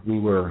 Mike. We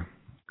were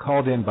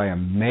called in by a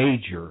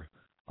major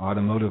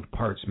automotive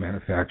parts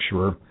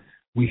manufacturer.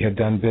 We had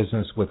done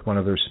business with one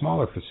of their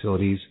smaller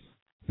facilities,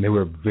 and they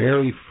were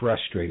very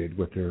frustrated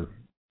with their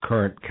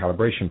current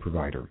calibration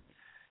provider.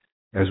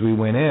 As we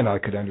went in, I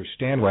could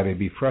understand why they'd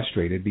be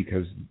frustrated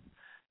because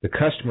the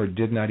customer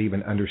did not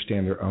even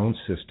understand their own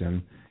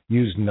system,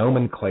 used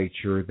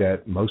nomenclature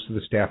that most of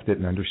the staff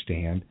didn't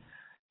understand,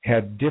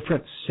 had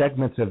different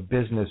segments of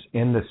business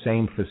in the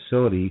same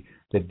facility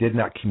that did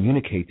not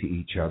communicate to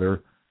each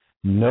other.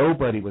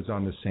 Nobody was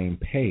on the same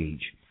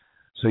page.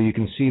 So you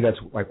can see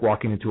that's like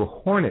walking into a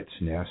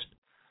hornet's nest.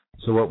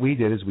 So what we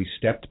did is we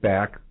stepped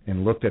back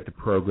and looked at the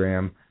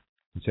program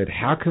and said,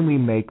 how can we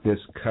make this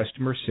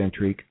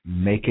customer-centric,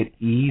 make it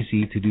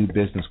easy to do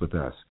business with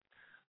us?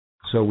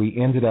 So we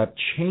ended up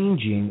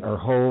changing our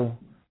whole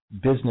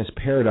business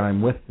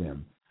paradigm with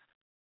them.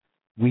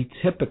 We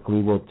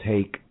typically will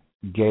take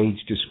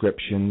gauge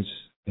descriptions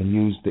and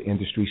use the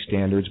industry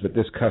standards, but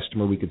this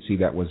customer, we could see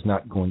that was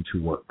not going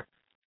to work.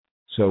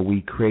 So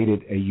we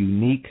created a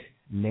unique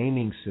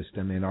naming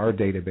system in our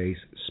database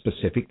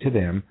specific to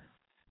them,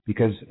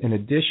 because in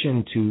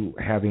addition to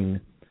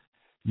having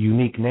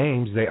unique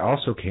names, they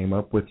also came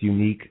up with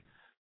unique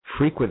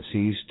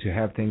frequencies to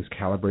have things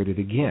calibrated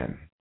again.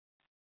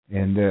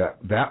 And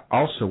that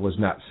also was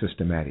not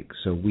systematic.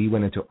 So we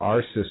went into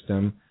our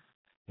system,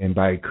 and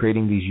by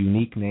creating these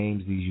unique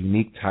names, these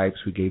unique types,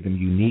 we gave them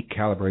unique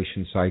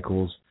calibration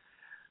cycles,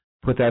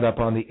 put that up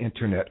on the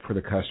internet for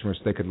the customers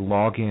so they could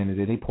log in at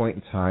any point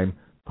in time,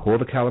 pull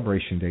the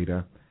calibration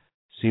data,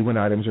 see when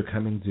items are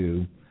coming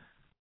due.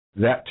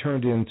 That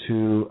turned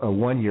into a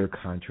one-year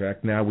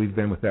contract. Now we've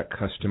been with that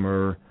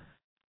customer,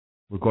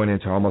 we're going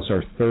into almost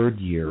our third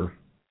year.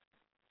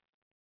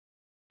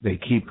 They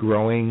keep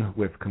growing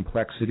with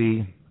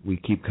complexity. We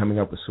keep coming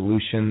up with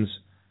solutions.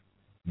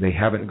 They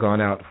haven't gone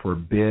out for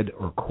bid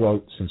or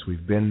quote since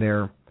we've been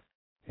there,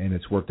 and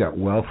it's worked out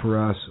well for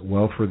us,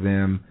 well for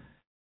them.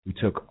 We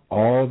took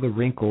all the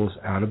wrinkles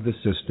out of the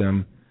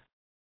system.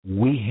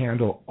 We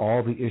handle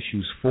all the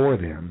issues for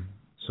them.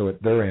 So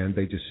at their end,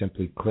 they just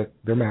simply click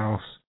their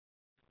mouse,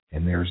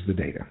 and there's the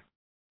data.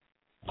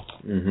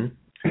 Mm-hmm.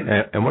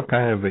 And what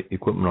kind of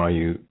equipment are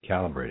you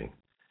calibrating?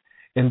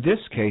 In this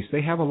case,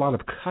 they have a lot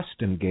of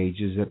custom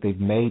gauges that they've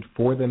made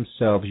for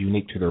themselves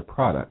unique to their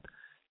product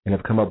and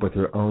have come up with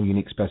their own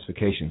unique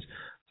specifications.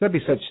 So that'd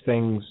be such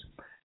things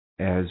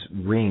as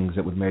rings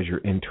that would measure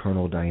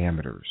internal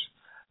diameters,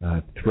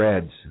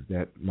 threads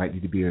that might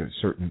need to be a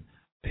certain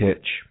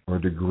pitch or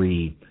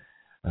degree,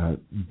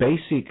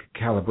 basic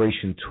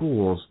calibration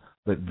tools,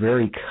 but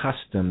very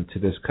custom to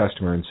this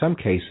customer. In some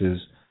cases,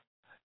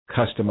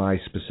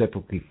 customized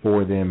specifically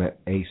for them at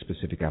a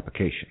specific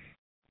application.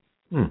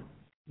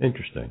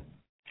 Interesting.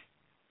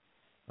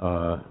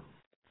 It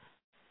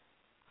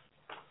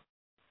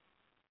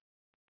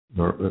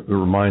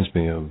reminds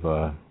me of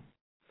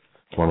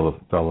one of the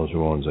fellows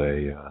who owns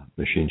a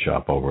machine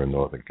shop over in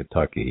northern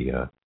Kentucky.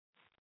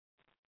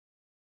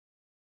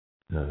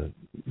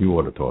 You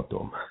ought to talk to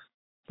him.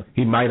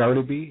 He might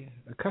already be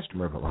a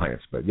customer of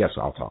Alliance, but yes,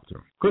 I'll talk to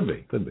him. Could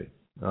be.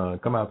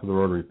 Come out to the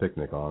Rotary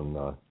picnic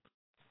on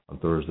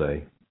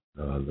Thursday,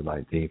 the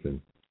 19th,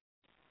 and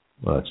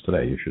well, that's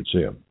today. You should see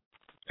him.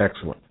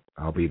 Excellent.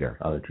 I'll be there.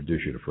 I'll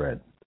introduce you to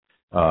Fred.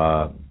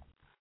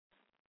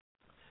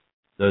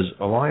 Does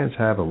Alliance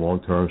have a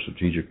long-term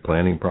strategic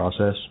planning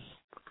process?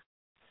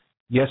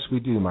 Yes, we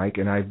do, Mike,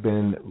 and I've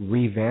been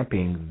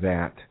revamping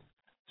that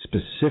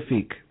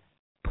specific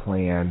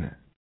plan.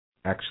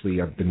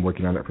 Actually, I've been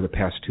working on it for the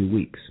past 2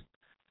 weeks.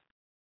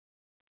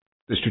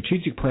 The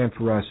strategic plan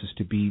for us is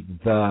to be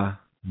the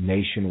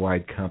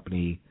nationwide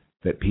company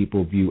that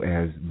people view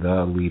as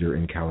the leader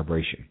in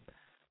calibration.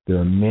 There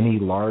are many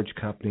large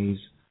companies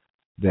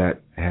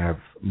that have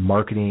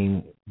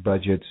marketing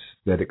budgets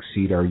that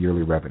exceed our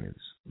yearly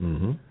revenues.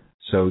 Mm-hmm.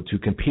 So to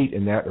compete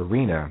in that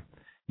arena,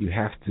 you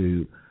have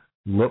to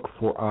look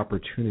for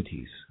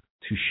opportunities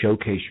to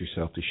showcase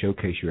yourself, to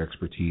showcase your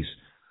expertise.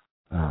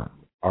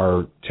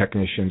 Our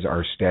technicians,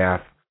 our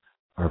staff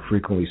are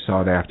frequently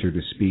sought after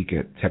to speak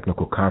at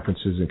technical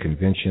conferences and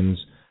conventions.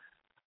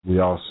 We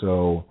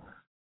also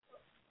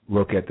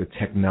look at the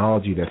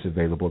technology that's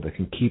available that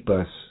can keep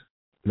us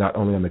not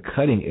only on the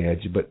cutting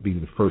edge, but be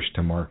the first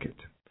to market.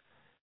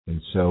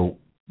 And so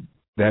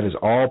that is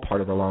all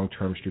part of a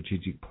long-term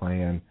strategic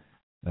plan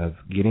of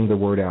getting the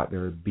word out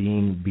there,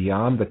 being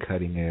beyond the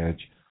cutting edge,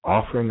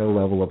 offering a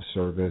level of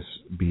service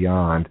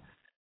beyond.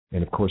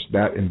 And, of course,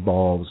 that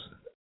involves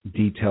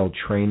detailed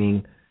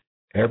training.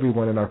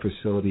 Everyone in our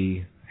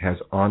facility has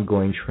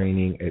ongoing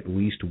training, at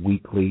least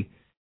weekly.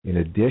 In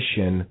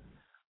addition,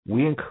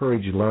 we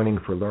encourage learning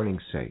for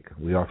learning's sake.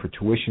 We offer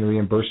tuition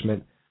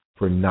reimbursement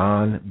for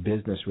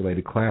non-business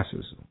related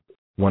classes.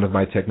 One of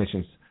my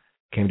technicians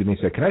came to me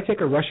and said, "Can I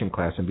take a Russian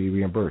class and be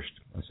reimbursed?"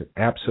 I said,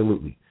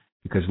 "Absolutely,"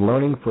 because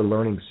learning for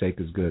learning's sake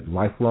is good.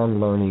 Lifelong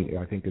learning,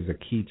 I think, is a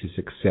key to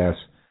success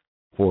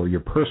for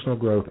your personal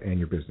growth and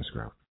your business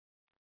growth.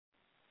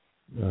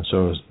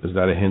 So is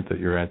that a hint that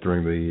you're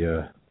entering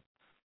the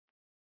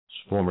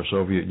former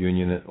Soviet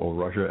Union or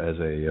Russia as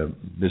a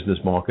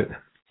business market?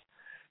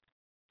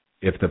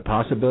 If the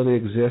possibility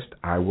exists,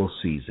 I will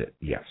seize it,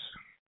 yes.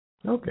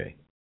 Okay.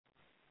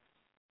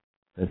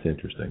 That's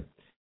interesting.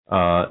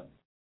 Why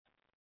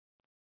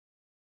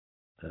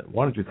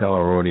don't you tell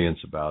our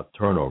audience about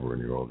turnover in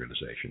your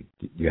organization?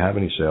 Do you have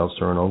any sales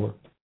turnover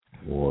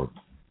or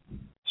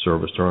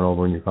service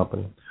turnover in your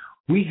company?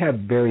 We have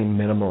very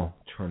minimal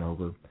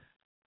turnover.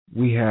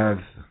 We have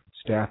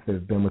staff that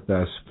have been with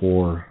us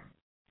for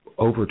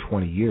over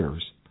 20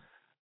 years.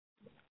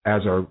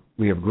 As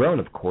we have grown,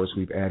 of course,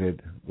 we've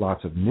added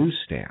lots of new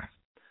staff.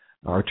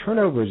 Our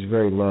turnover is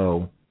very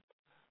low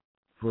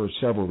for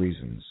several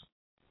reasons.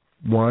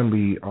 One,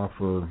 we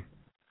offer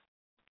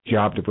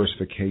job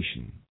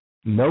diversification.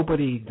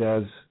 Nobody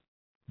does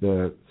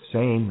the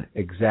same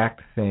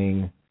exact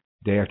thing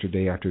day after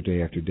day after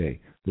day after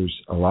day.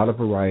 There's a lot of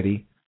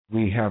variety.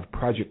 We have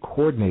project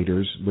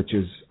coordinators, which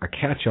is a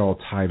catch-all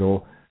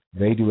title.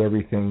 They do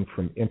everything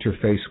from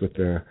interface with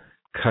the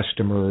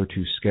customer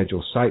to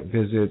schedule site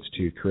visits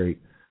to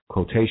create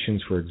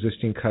quotations for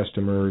existing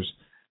customers.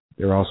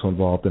 They're also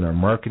involved in our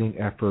marketing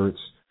efforts,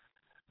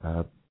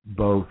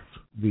 both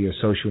via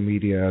social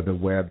media, the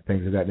web,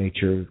 things of that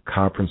nature,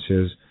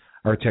 conferences.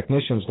 Our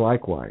technicians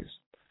likewise.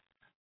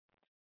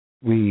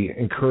 We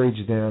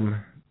encourage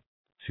them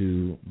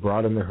to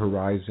broaden their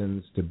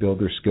horizons, to build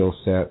their skill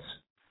sets.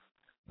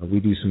 We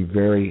do some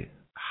very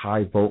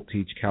high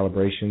voltage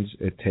calibrations.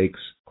 It takes,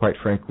 quite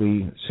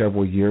frankly,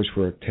 several years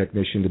for a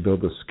technician to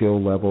build the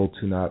skill level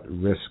to not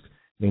risk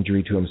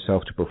injury to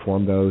himself to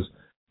perform those.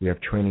 We have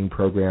training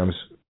programs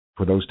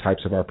for those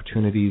types of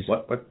opportunities.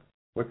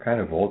 What kind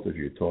of voltage are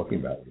you talking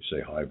about when you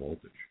say high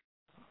voltage?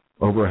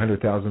 Over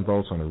 100,000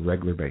 volts on a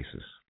regular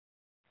basis.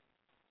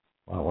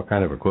 Wow, what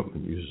kind of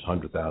equipment uses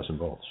 100,000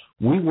 volts?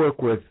 We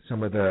work with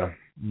some of the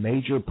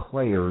major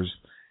players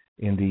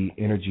in the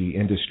energy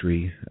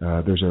industry.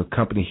 There's a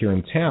company here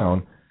in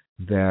town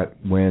that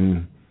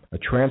when a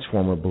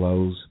transformer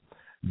blows,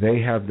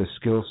 they have the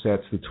skill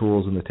sets, the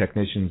tools, and the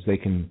technicians. They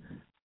can,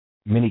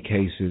 in many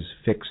cases,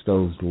 fix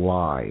those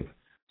live.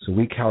 So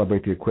we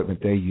calibrate the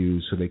equipment they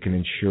use so they can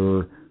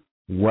ensure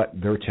what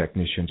their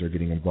technicians are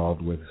getting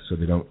involved with so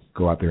they don't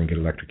go out there and get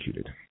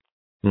electrocuted.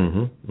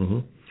 Mm-hmm. Mm-hmm.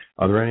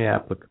 Are there any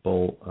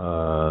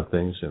applicable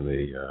things in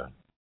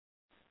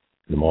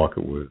the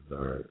market with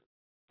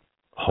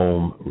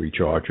home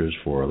rechargers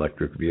for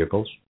electric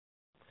vehicles?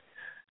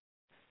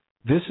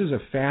 This is a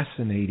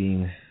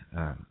fascinating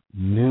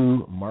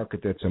new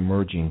market that's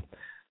emerging.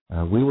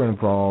 We were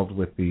involved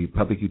with the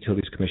Public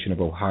Utilities Commission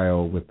of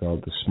Ohio with all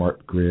the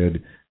smart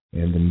grid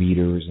and the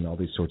meters and all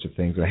these sorts of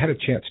things. I had a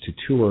chance to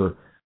tour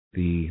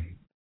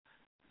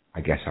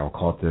I guess I'll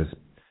call it the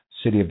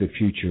City of the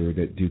Future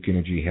that Duke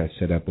Energy has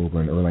set up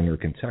over in Erlanger,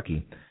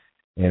 Kentucky.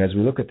 And as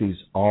we look at these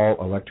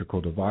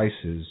all-electrical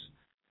devices,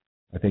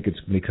 I think it's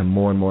become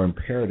more and more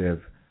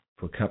imperative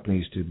for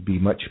companies to be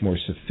much more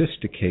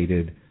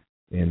sophisticated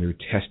in their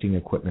testing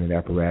equipment and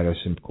apparatus.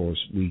 And, of course,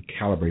 we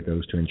calibrate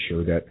those to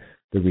ensure that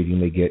the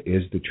reading they get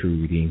is the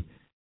true reading.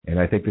 And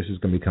I think this is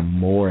going to become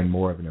more and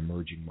more of an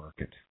emerging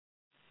market.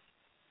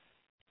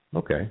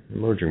 Okay,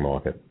 emerging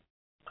market.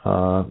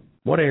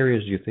 What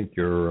areas do you think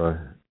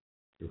your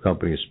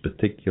company is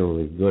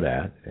particularly good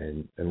at,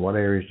 and what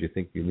areas do you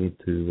think you need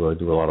to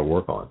do a lot of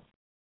work on?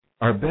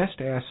 Our best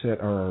asset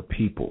are our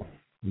people.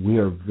 We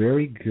are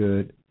very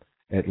good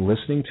at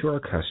listening to our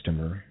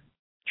customer,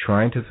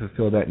 trying to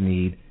fulfill that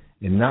need,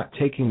 and not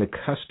taking the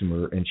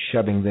customer and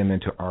shoving them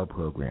into our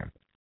program.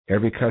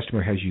 Every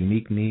customer has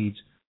unique needs.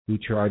 We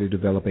try to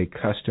develop a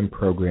custom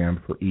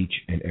program for each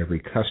and every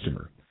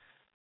customer.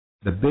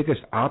 The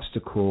biggest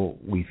obstacle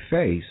we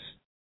face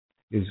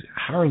is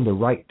hiring the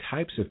right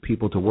types of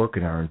people to work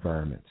in our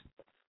environment.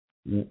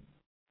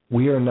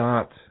 We are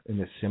not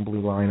an assembly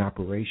line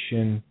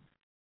operation.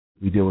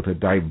 We deal with a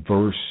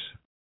diverse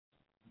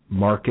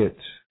market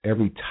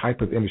every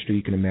type of industry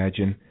you can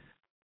imagine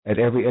at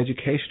every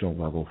educational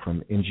level,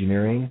 from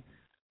engineering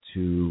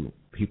to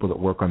people that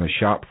work on the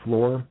shop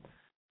floor.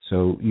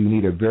 So you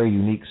need a very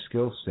unique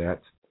skill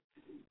set.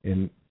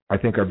 And I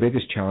think our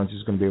biggest challenge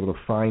is going to be able to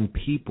find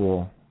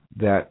people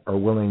that are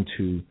willing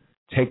to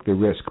take the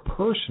risk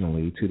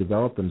personally to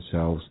develop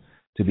themselves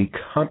to be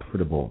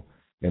comfortable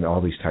in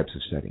all these types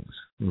of settings.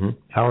 Mm-hmm.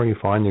 How are you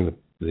finding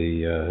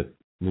the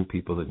new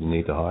people that you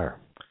need to hire?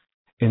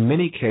 In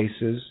many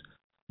cases,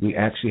 we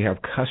actually have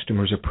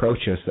customers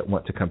approach us that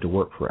want to come to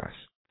work for us.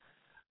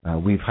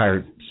 We've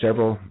hired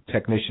several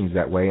technicians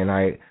that way, and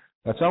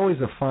that's always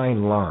a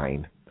fine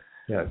line.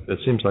 Yeah, it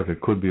seems like it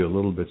could be a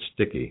little bit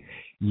sticky.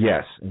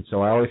 Yes, and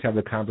so I always have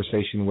the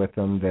conversation with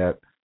them that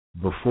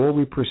before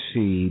we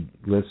proceed,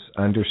 let's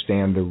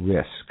understand the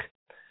risk.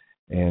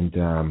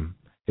 And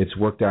it's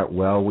worked out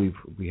well.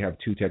 We have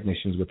 2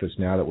 technicians with us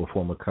now that were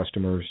former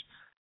customers.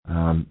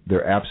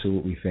 They're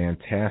absolutely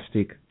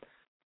fantastic,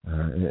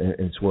 and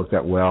it's worked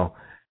out well.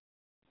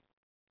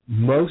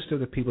 Most of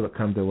the people that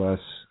come to us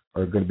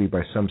are going to be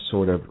by some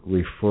sort of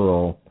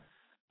referral.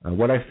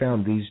 What I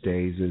found these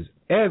days is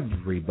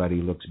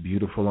everybody looks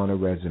beautiful on a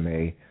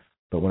resume,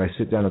 but when I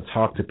sit down and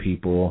talk to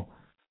people,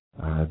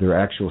 their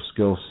actual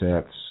skill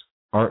sets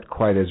aren't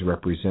quite as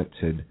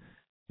represented.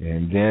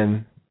 And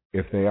then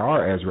if they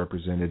are as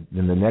represented,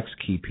 then the next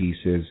key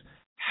piece is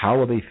how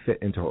will they fit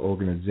into our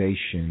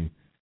organization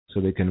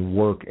so they can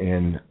work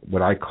in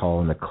what I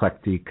call an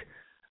eclectic,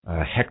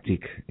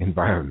 hectic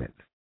environment.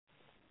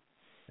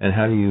 And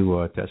how do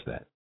you test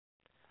that?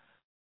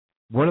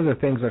 One of the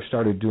things I've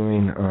started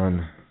doing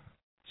on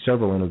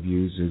several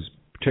interviews is,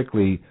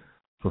 particularly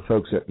for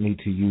folks that need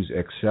to use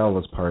Excel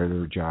as part of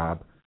their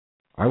job,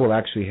 I will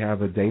actually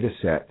have a data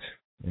set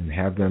and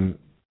have them,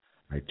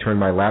 I turn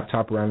my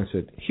laptop around and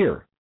said,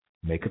 here,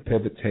 make a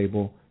pivot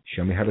table,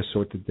 show me how to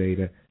sort the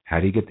data, how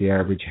do you get the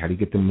average, how do you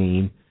get the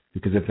mean,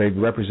 because if they've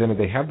represented,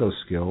 they have those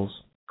skills,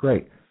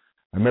 great.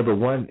 I remember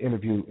one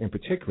interview in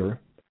particular,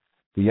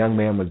 the young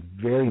man was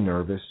very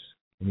nervous,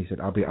 and he said,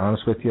 I'll be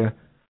honest with you,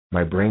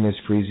 my brain is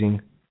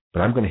freezing, but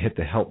I'm going to hit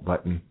the help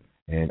button,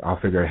 and I'll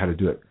figure out how to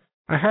do it.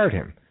 I hired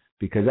him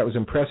because that was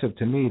impressive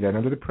to me that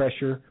under the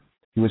pressure,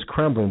 he was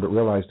crumbling, but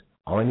realized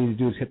all I need to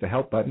do is hit the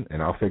help button,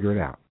 and I'll figure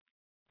it out.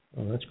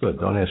 Well, that's good.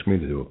 Don't ask me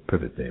to do a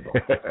pivot table.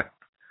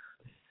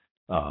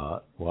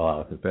 Well,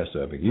 I'll confess I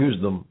haven't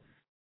used them.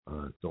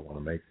 Don't want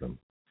to make them.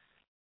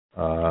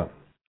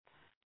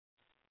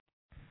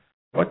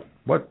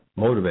 What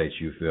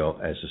motivates you, Phil,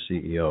 as a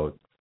CEO,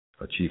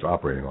 a chief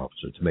operating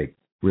officer, to make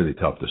really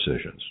tough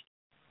decisions?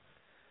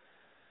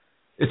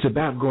 It's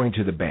about going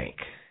to the bank.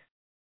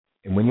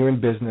 And when you're in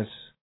business,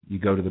 you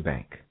go to the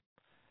bank.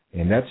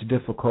 And that's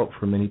difficult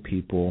for many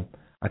people.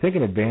 I think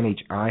an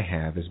advantage I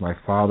have is my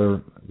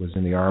father was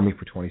in the Army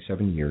for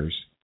 27 years.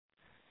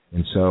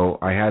 And so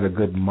I had a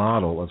good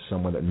model of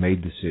someone that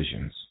made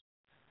decisions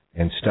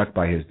and stuck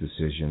by his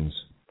decisions.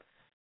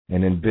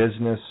 And in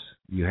business,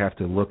 you have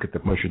to look at the...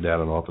 Was your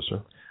dad an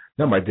officer?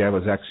 No, my dad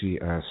was actually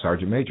a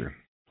sergeant major.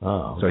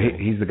 Oh, okay. So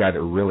he's the guy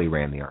that really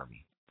ran the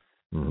Army.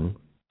 Mm-hmm.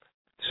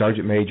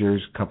 Sergeant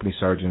majors, company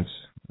sergeants,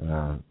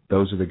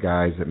 those are the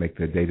guys that make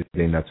the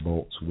day-to-day nuts and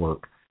bolts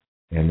work.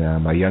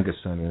 And my youngest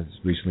son has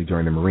recently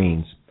joined the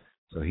Marines,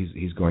 so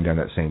he's going down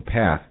that same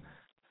path.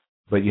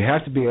 But you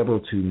have to be able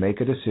to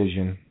make a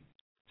decision,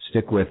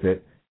 stick with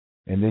it,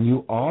 and then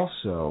you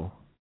also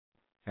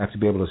have to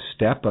be able to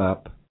step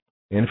up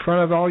in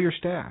front of all your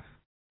staff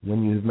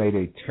when you've made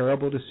a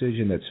terrible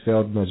decision that's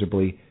failed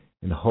miserably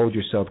and hold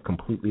yourself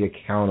completely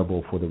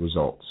accountable for the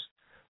results.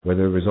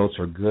 Whether the results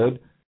are good,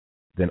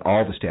 then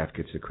all the staff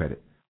gets the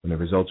credit. When the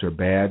results are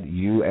bad,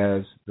 you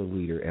as the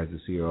leader, as the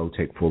CEO,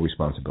 take full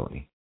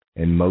responsibility.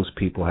 And most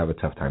people have a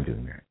tough time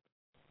doing that.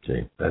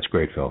 See, that's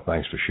great, Phil.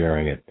 Thanks for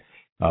sharing it.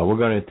 We're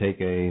going to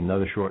take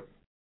another short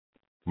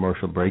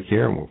commercial break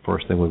here. And the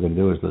first thing we're going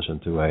to do is listen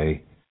to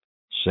a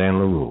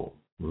Sandler rule,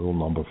 rule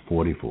number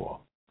 44.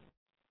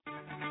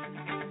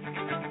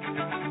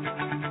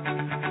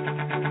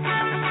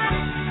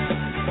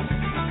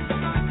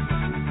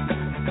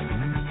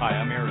 Hi,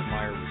 I'm Eric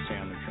Meyer with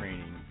Sandler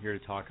Training, here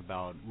to talk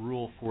about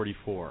Rule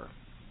 44.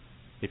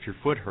 If your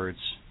foot hurts,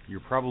 you're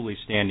probably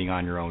standing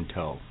on your own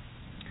toe.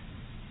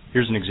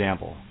 Here's an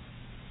example.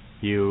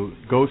 You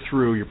go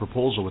through your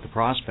proposal with a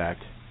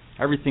prospect.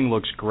 Everything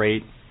looks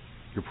great.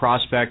 Your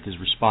prospect is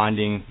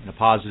responding in a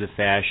positive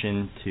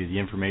fashion to the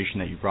information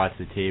that you brought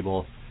to the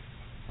table.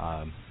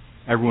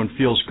 Everyone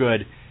feels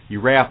good. You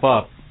wrap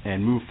up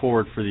and move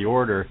forward for the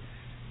order,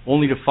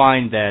 only to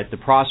find that the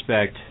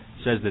prospect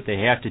says that they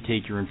have to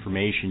take your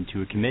information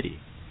to a committee.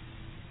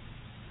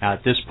 Now,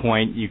 at this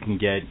point, you can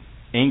get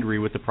angry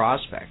with the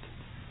prospect.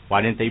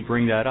 Why didn't they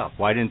bring that up?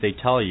 Why didn't they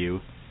tell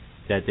you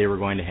that they were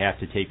going to have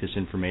to take this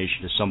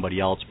information to somebody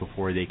else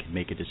before they could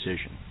make a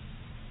decision?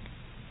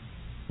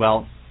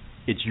 Well,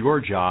 it's your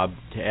job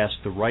to ask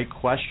the right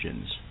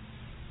questions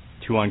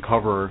to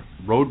uncover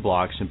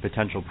roadblocks and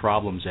potential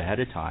problems ahead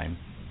of time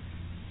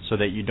so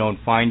that you don't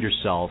find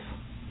yourself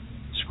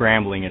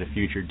scrambling at a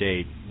future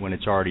date when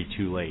it's already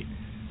too late.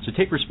 So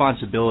take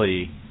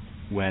responsibility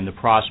when the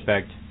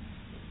prospect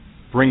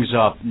brings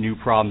up new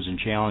problems and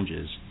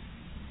challenges.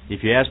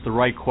 If you ask the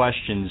right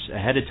questions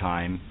ahead of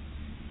time,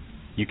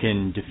 you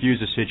can diffuse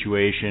the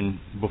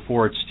situation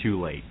before it's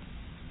too late.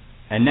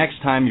 And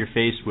next time you're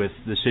faced with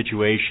the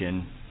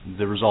situation,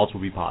 the results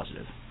will be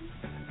positive.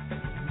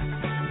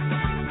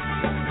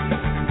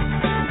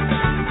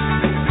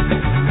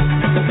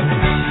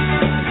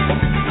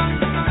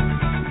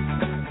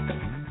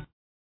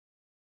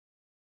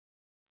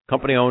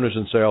 Company owners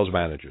and sales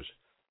managers,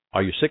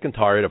 are you sick and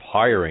tired of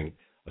hiring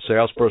a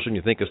salesperson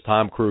you think is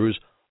Tom Cruise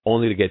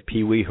only to get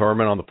Pee Wee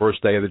Herman on the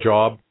first day of the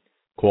job?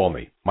 Call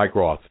me, Mike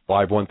Roth,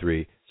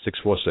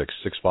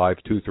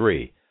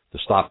 513-646-6523, to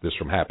stop this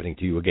from happening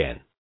to you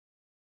again.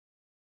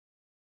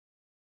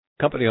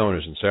 Company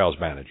owners and sales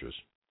managers,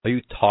 are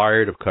you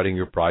tired of cutting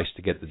your price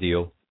to get the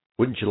deal?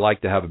 Wouldn't you like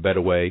to have a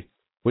better way?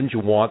 Wouldn't you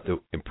want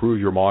to improve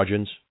your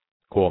margins?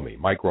 Call me,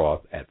 Mike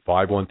Roth, at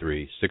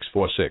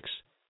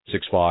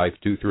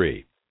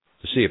 513-646-6523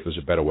 to see if there's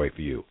a better way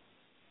for you.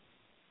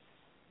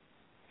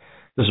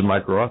 This is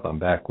Mike Roth. I'm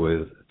back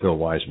with Phil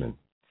Wiseman.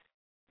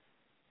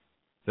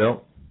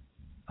 Phil,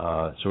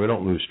 so we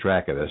don't lose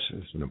track of this,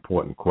 it's an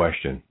important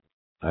question.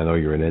 I know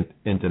you're an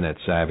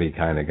internet-savvy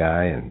kind of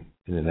guy and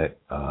internet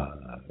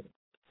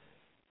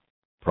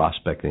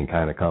prospecting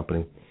kind of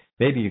company.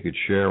 Maybe you could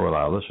share with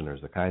our listeners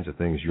the kinds of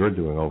things you're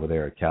doing over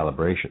there at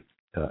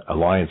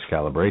Alliance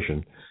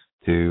Calibration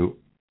to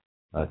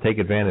take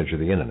advantage of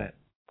the internet.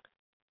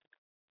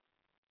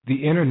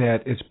 The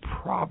internet is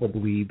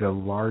probably the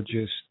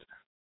largest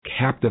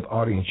captive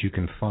audience you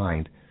can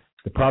find.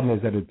 The problem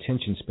is that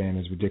attention span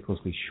is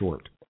ridiculously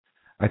short.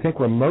 I think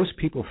where most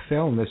people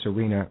fail in this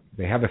arena,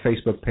 they have a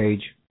Facebook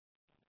page,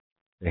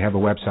 they have a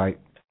website,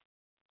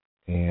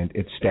 and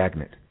it's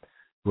stagnant.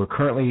 We're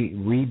currently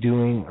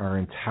redoing our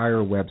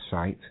entire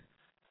website.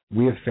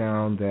 We have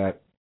found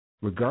that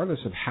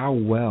regardless of how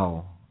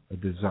well a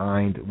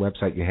designed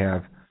website you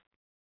have,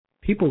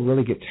 people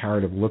really get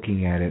tired of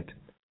looking at it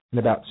in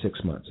about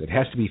 6 months. It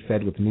has to be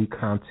fed with new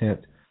content.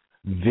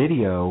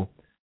 Video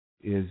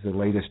is the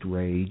latest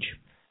rage,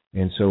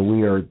 and so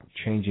we are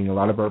changing a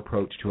lot of our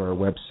approach to our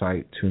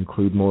website to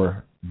include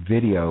more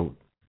video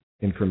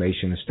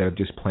information instead of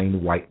just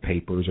plain white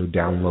papers or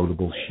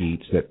downloadable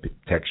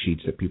text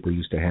sheets that people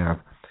used to have.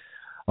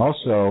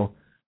 Also,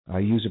 I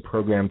use a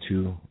program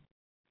to,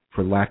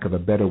 for lack of a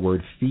better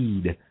word,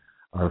 feed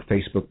our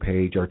Facebook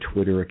page, our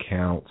Twitter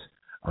account,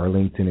 our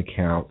LinkedIn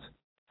account,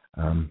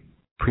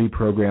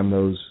 pre-program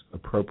those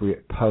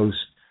appropriate posts,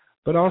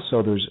 but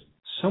also there's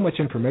so much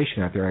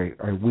information out there.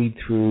 I weed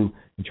through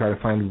and try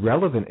to find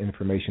relevant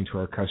information to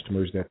our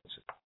customers that's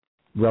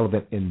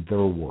relevant in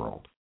their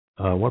world.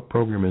 What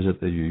program is it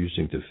that you're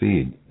using to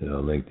feed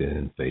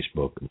LinkedIn,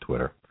 Facebook, and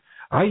Twitter?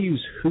 I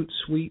use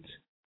Hootsuite.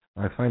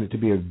 I find it to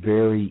be a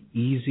very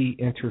easy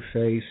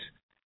interface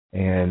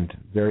and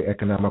very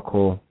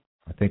economical.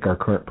 I think our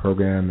current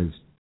program is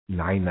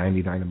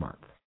 $9.99 a month.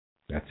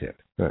 That's it.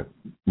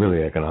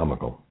 Really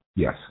economical.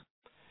 Yes.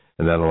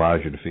 And that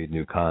allows you to feed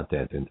new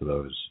content into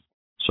those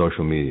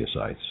social media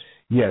sites.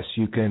 Yes,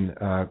 you can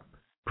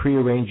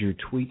prearrange your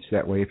tweets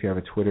that way if you have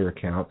a Twitter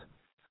account.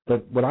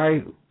 But what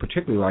I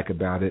particularly like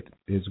about it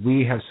is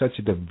we have such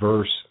a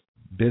diverse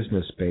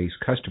business base,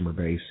 customer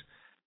base.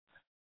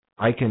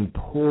 I can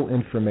pull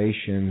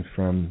information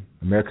from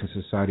American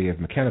Society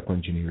of Mechanical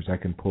Engineers. I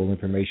can pull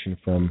information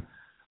from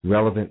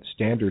relevant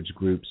standards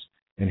groups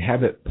and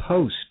have it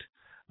post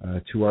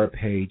to our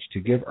page to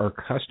give our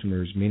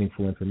customers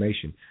meaningful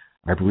information.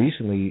 I've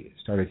recently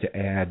started to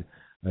add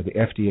the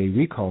FDA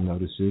recall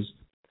notices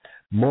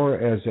more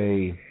as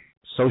a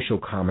social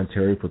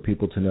commentary for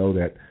people to know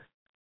that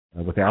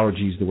with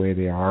allergies the way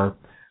they are,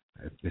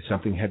 if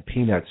something had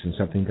peanuts and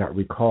something got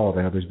recalled,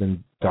 I know there's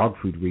been dog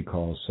food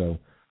recalls, so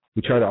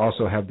we try to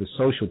also have the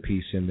social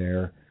piece in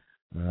there.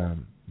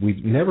 We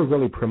never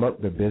really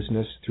promote the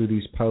business through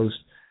these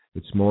posts.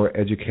 It's more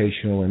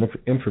educational and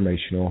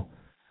informational.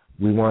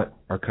 We want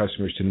our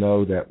customers to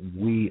know that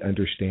we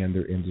understand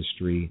their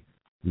industry,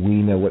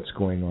 we know what's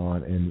going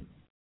on, and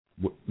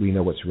we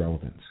know what's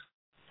relevant.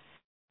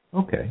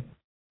 Okay.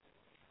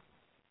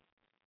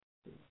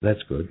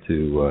 That's good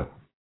to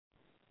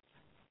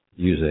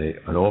use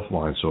an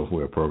offline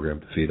software program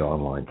to feed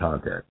online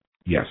content.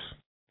 Yes.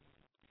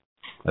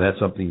 And that's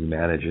something you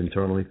manage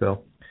internally,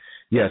 Phil?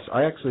 Yes,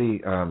 I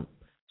actually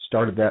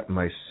started that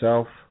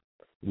myself.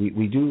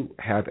 We do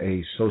have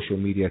a social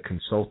media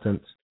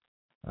consultant.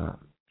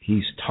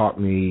 He's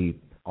taught me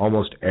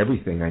almost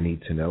everything I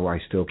need to know. I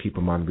still keep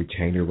him on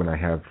retainer when I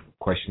have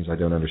questions I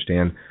don't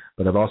understand.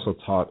 But I've also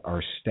taught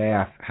our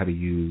staff how to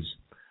use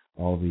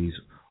all these.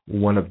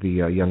 One of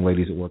the young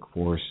ladies that work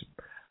for us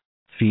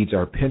feeds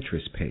our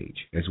Pinterest page.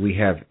 As we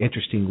have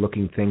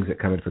interesting-looking things that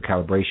come in for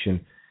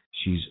calibration,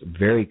 she's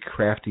very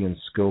crafty and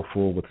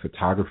skillful with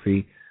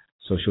photography.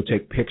 So she'll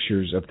take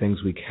pictures of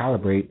things we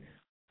calibrate,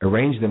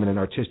 arrange them in an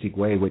artistic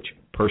way, which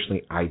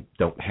personally I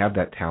don't have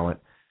that talent,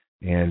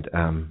 and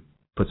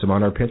puts them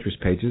on our Pinterest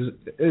pages,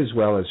 as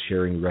well as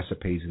sharing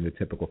recipes and the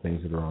typical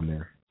things that are on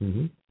there.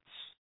 Mm-hmm.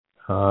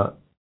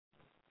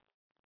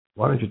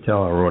 Why don't you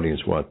tell our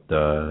audience what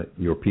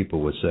your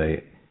people would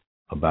say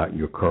about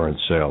your current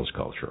sales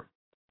culture?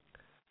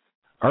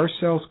 Our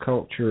sales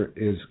culture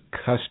is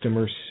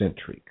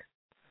customer-centric.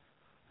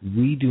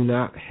 We do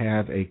not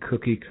have a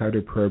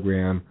cookie-cutter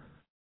program.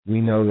 We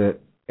know that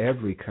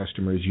every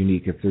customer is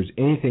unique. If there's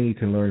anything you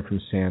can learn from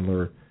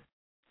Sandler,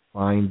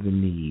 find the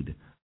need.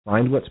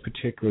 Find what's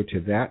particular to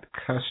that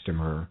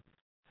customer,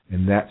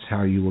 and that's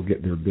how you will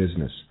get their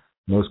business.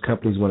 Most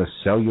companies want to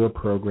sell you a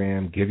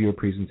program, give you a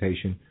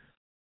presentation.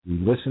 We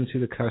listen to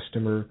the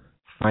customer,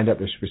 find out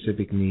their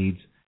specific needs,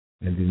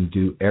 and then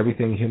do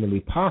everything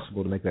humanly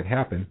possible to make that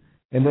happen.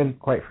 And then,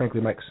 quite frankly,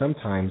 Mike,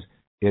 sometimes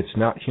it's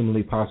not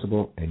humanly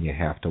possible, and you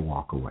have to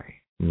walk away.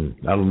 I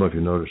don't know if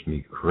you noticed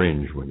me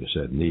cringe when you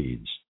said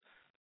needs,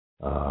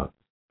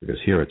 because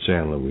here at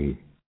Sandler, we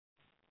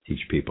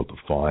teach people to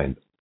find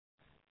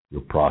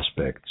your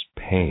prospects'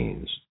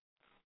 pains,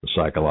 the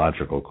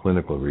psychological,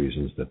 clinical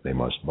reasons that they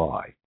must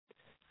buy.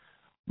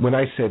 When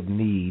I said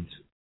needs,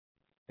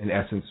 in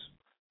essence,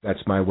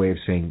 that's my way of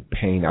saying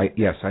pain.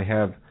 Yes, I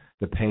have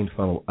the pain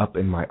funnel up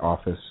in my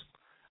office.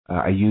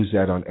 I use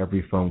that on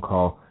every phone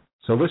call.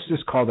 So let's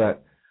just call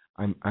that,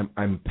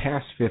 I'm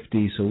past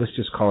 50, so let's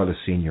just call it a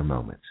senior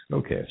moment.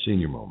 Okay, a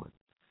senior moment.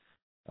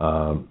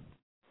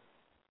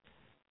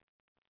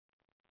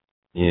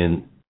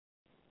 In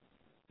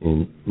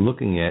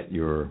looking at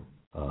your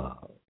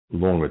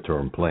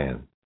longer-term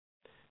plan,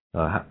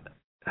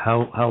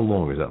 how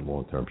long is that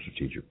long-term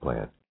strategic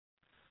plan?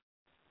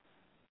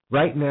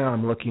 Right now,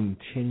 I'm looking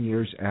 10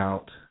 years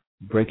out,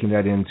 breaking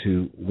that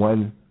into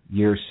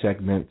 1-year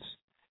segments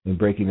and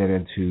breaking that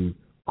into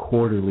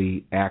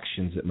quarterly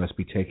actions that must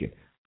be taken.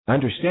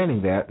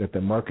 Understanding that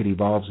the market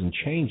evolves and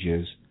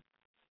changes,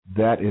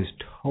 that is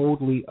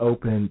totally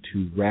open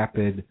to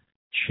rapid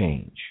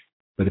change.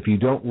 But if you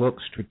don't look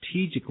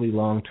strategically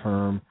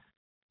long-term,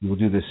 you will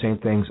do the same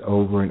things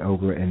over and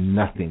over, and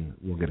nothing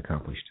will get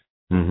accomplished.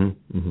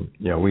 Mm-hmm. Mm-hmm.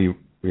 Yeah, we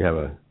have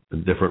a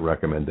different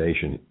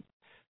recommendation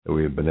that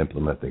we have been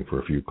implementing for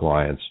a few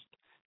clients,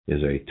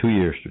 is a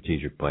 2-year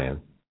strategic plan,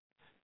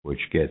 which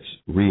gets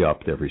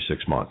re-upped every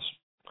 6 months.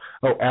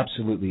 Oh,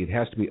 absolutely. It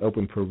has to be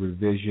open for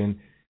revision.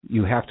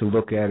 You have to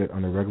look at it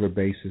on a regular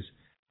basis.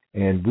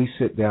 And we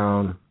sit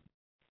down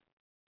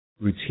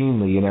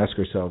routinely and ask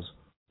ourselves,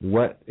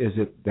 what is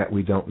it that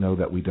we don't know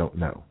that we don't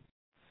know?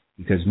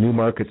 Because new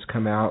markets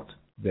come out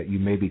that you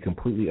may be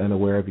completely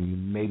unaware of, and you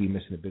may be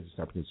missing a business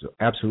opportunity. So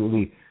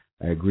absolutely,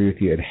 I agree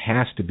with you. It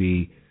has to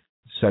be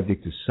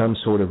subject to some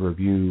sort of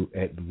review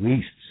at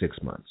least 6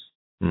 months.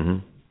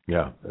 Mm-hmm.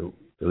 Yeah,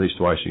 at least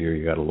twice a year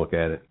you got to look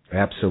at it.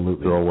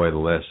 Absolutely. Throw away the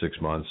last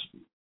 6 months.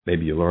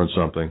 Maybe you learn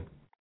something.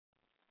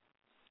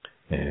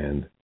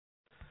 And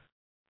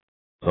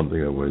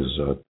something that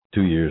was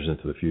 2 years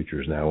into the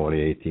future is now only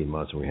 18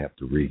 months, and we have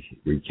to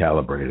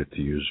recalibrate it,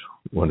 to use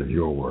one of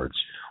your words.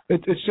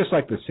 It's just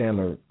like the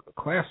Sandler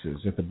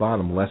classes. At the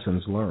bottom,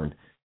 lessons learned.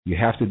 You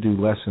have to do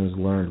lessons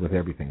learned with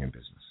everything in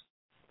business.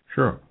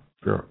 Sure.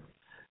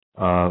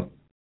 And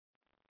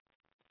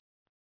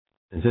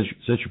since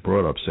you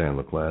brought up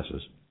Sandler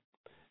classes,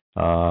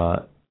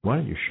 why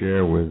don't you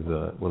share with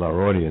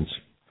our audience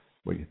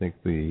what you think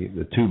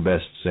the 2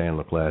 best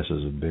Sandler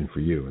classes have been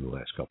for you in the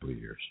last couple of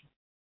years,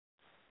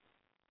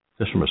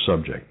 just from a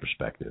subject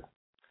perspective?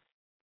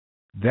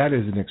 That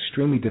is an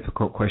extremely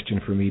difficult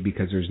question for me,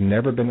 because there's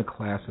never been a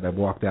class that I've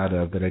walked out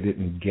of that I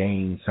didn't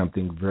gain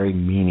something very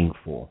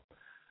meaningful.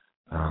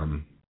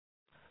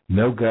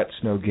 No Guts,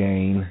 No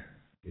Gain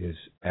is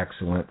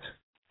excellent.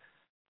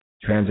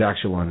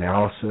 Transactional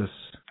analysis.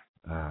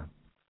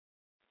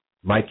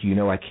 Mike,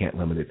 I can't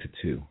limit it to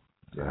 2.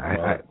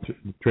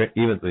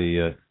 Even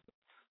the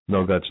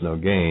No Guts, No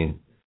Gain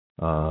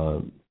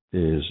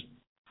is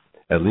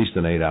at least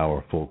an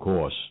 8-hour full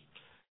course.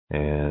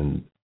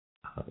 And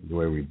the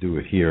way we do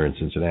it here in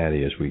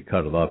Cincinnati is we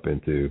cut it up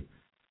into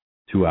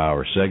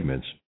 2-hour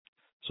segments.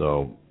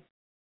 So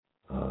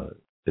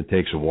it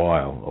takes a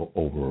while,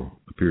 over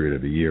a period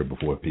of a year,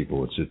 before people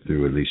would sit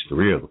through at least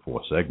 3 of the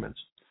 4 segments.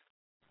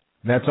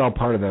 That's all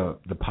part of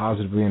the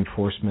positive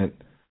reinforcement.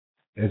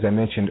 As I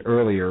mentioned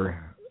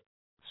earlier,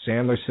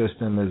 Sandler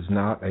system is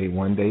not a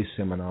one-day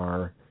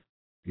seminar.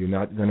 You're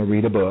not going to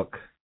read a book.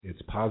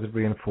 It's positive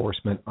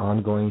reinforcement,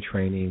 ongoing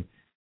training.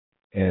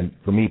 And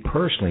for me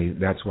personally,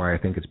 that's why I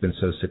think it's been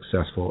so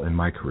successful in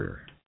my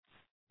career.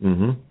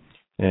 Mm-hmm.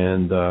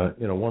 And,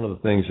 one of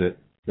the things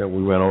that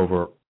we went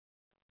over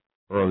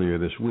earlier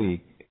this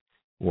week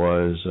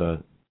was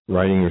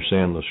writing your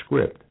Sandler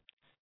script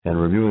and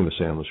reviewing the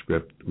Sandler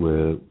script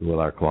with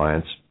our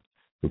clients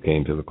who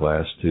came to the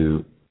class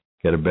to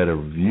get a better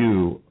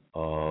view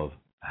of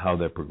how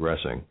they're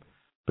progressing.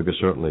 Because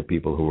certainly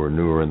people who are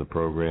newer in the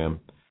program,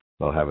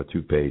 they'll have a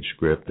 2-page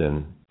script,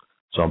 and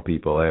some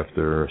people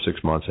after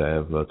 6 months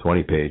have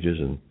 20 pages,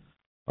 and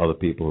other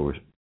people who are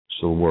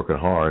still working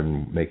hard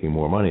and making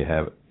more money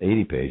have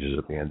 80 pages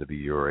at the end of a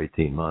year or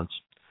 18 months.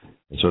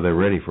 And so they're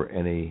ready for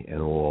any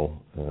and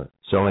all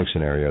selling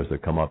scenarios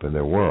that come up in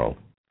their world.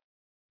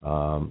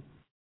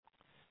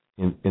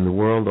 In the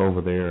world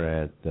over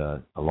there at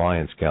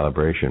Alliance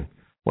Calibration,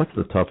 What's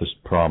the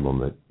toughest problem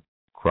that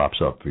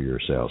crops up for your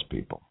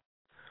salespeople?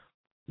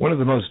 One of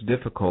the most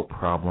difficult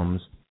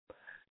problems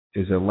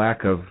is a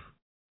lack of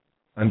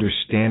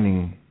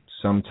understanding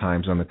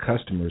sometimes on the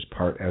customer's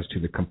part as to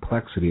the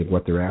complexity of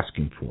what they're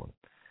asking for.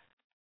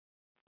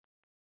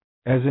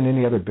 As in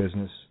any other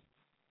business,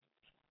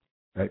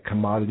 that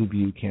commodity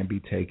view can be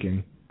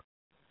taken.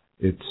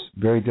 It's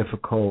very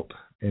difficult,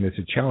 and it's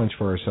a challenge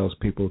for our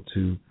salespeople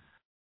to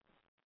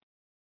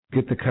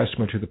get the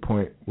customer to the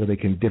point where they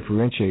can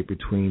differentiate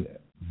between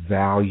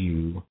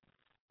value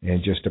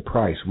and just a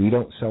price. We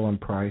don't sell on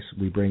price.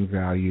 We bring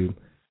value.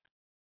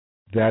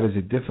 That is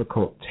a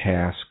difficult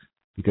task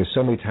because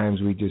so many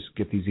times we just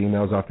get these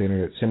emails off the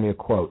internet, send me a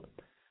quote.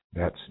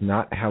 That's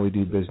not how we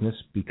do business,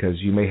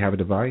 because you may have a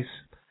device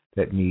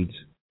that needs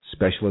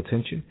special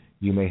attention.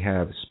 You may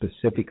have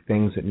specific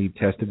things that need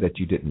tested that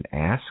you didn't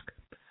ask.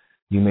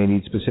 You may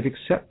need specific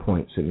set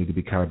points that need to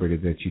be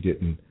calibrated that you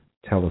didn't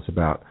tell us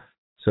about.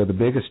 So the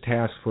biggest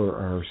task for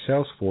our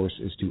sales force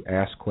is to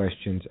ask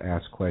questions,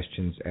 ask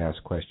questions,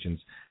 ask questions,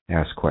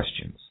 ask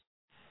questions.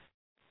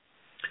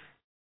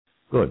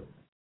 Good.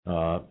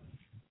 Bill,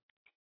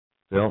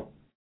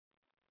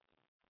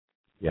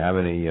 you have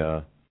any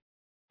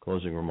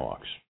closing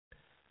remarks?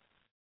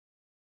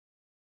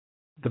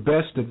 The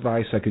best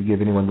advice I could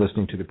give anyone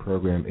listening to the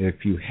program,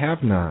 if you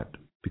have not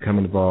become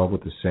involved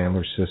with the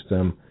Sandler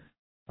system,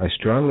 I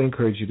strongly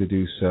encourage you to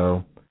do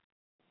so.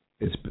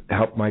 It's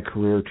helped my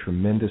career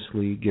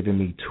tremendously, given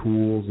me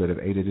tools that have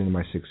aided in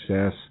my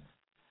success.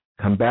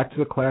 Come back to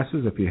the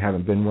classes if you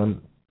haven't been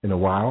one in a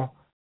while.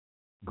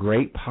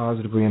 Great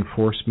positive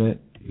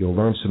reinforcement. You'll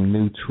learn some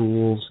new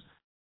tools,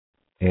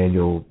 and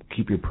you'll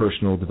keep your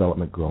personal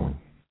development growing.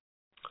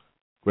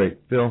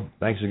 Great. Bill,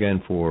 thanks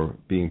again for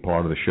being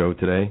part of the show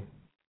today.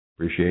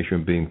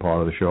 Appreciation of being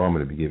part of the show. I'm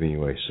going to be giving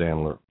you a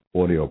Sandler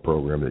audio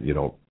program that you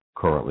don't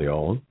currently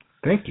own.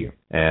 Thank you.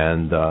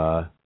 And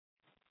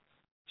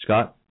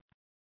Scott,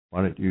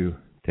 why don't you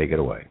take it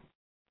away?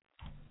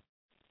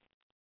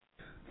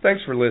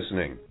 Thanks for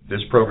listening.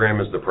 This program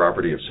is the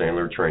property of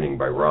Sandler Training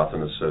by Roth &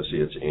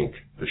 Associates, Inc.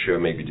 The show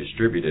may be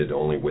distributed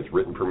only with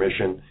written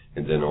permission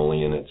and then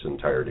only in its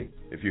entirety.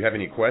 If you have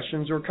any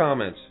questions or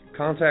comments,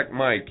 contact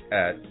Mike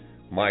at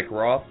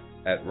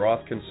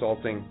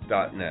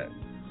mikeroth@rothconsulting.net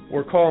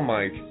or call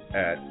Mike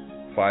at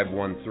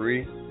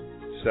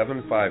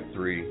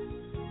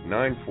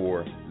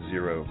 513-753-9400.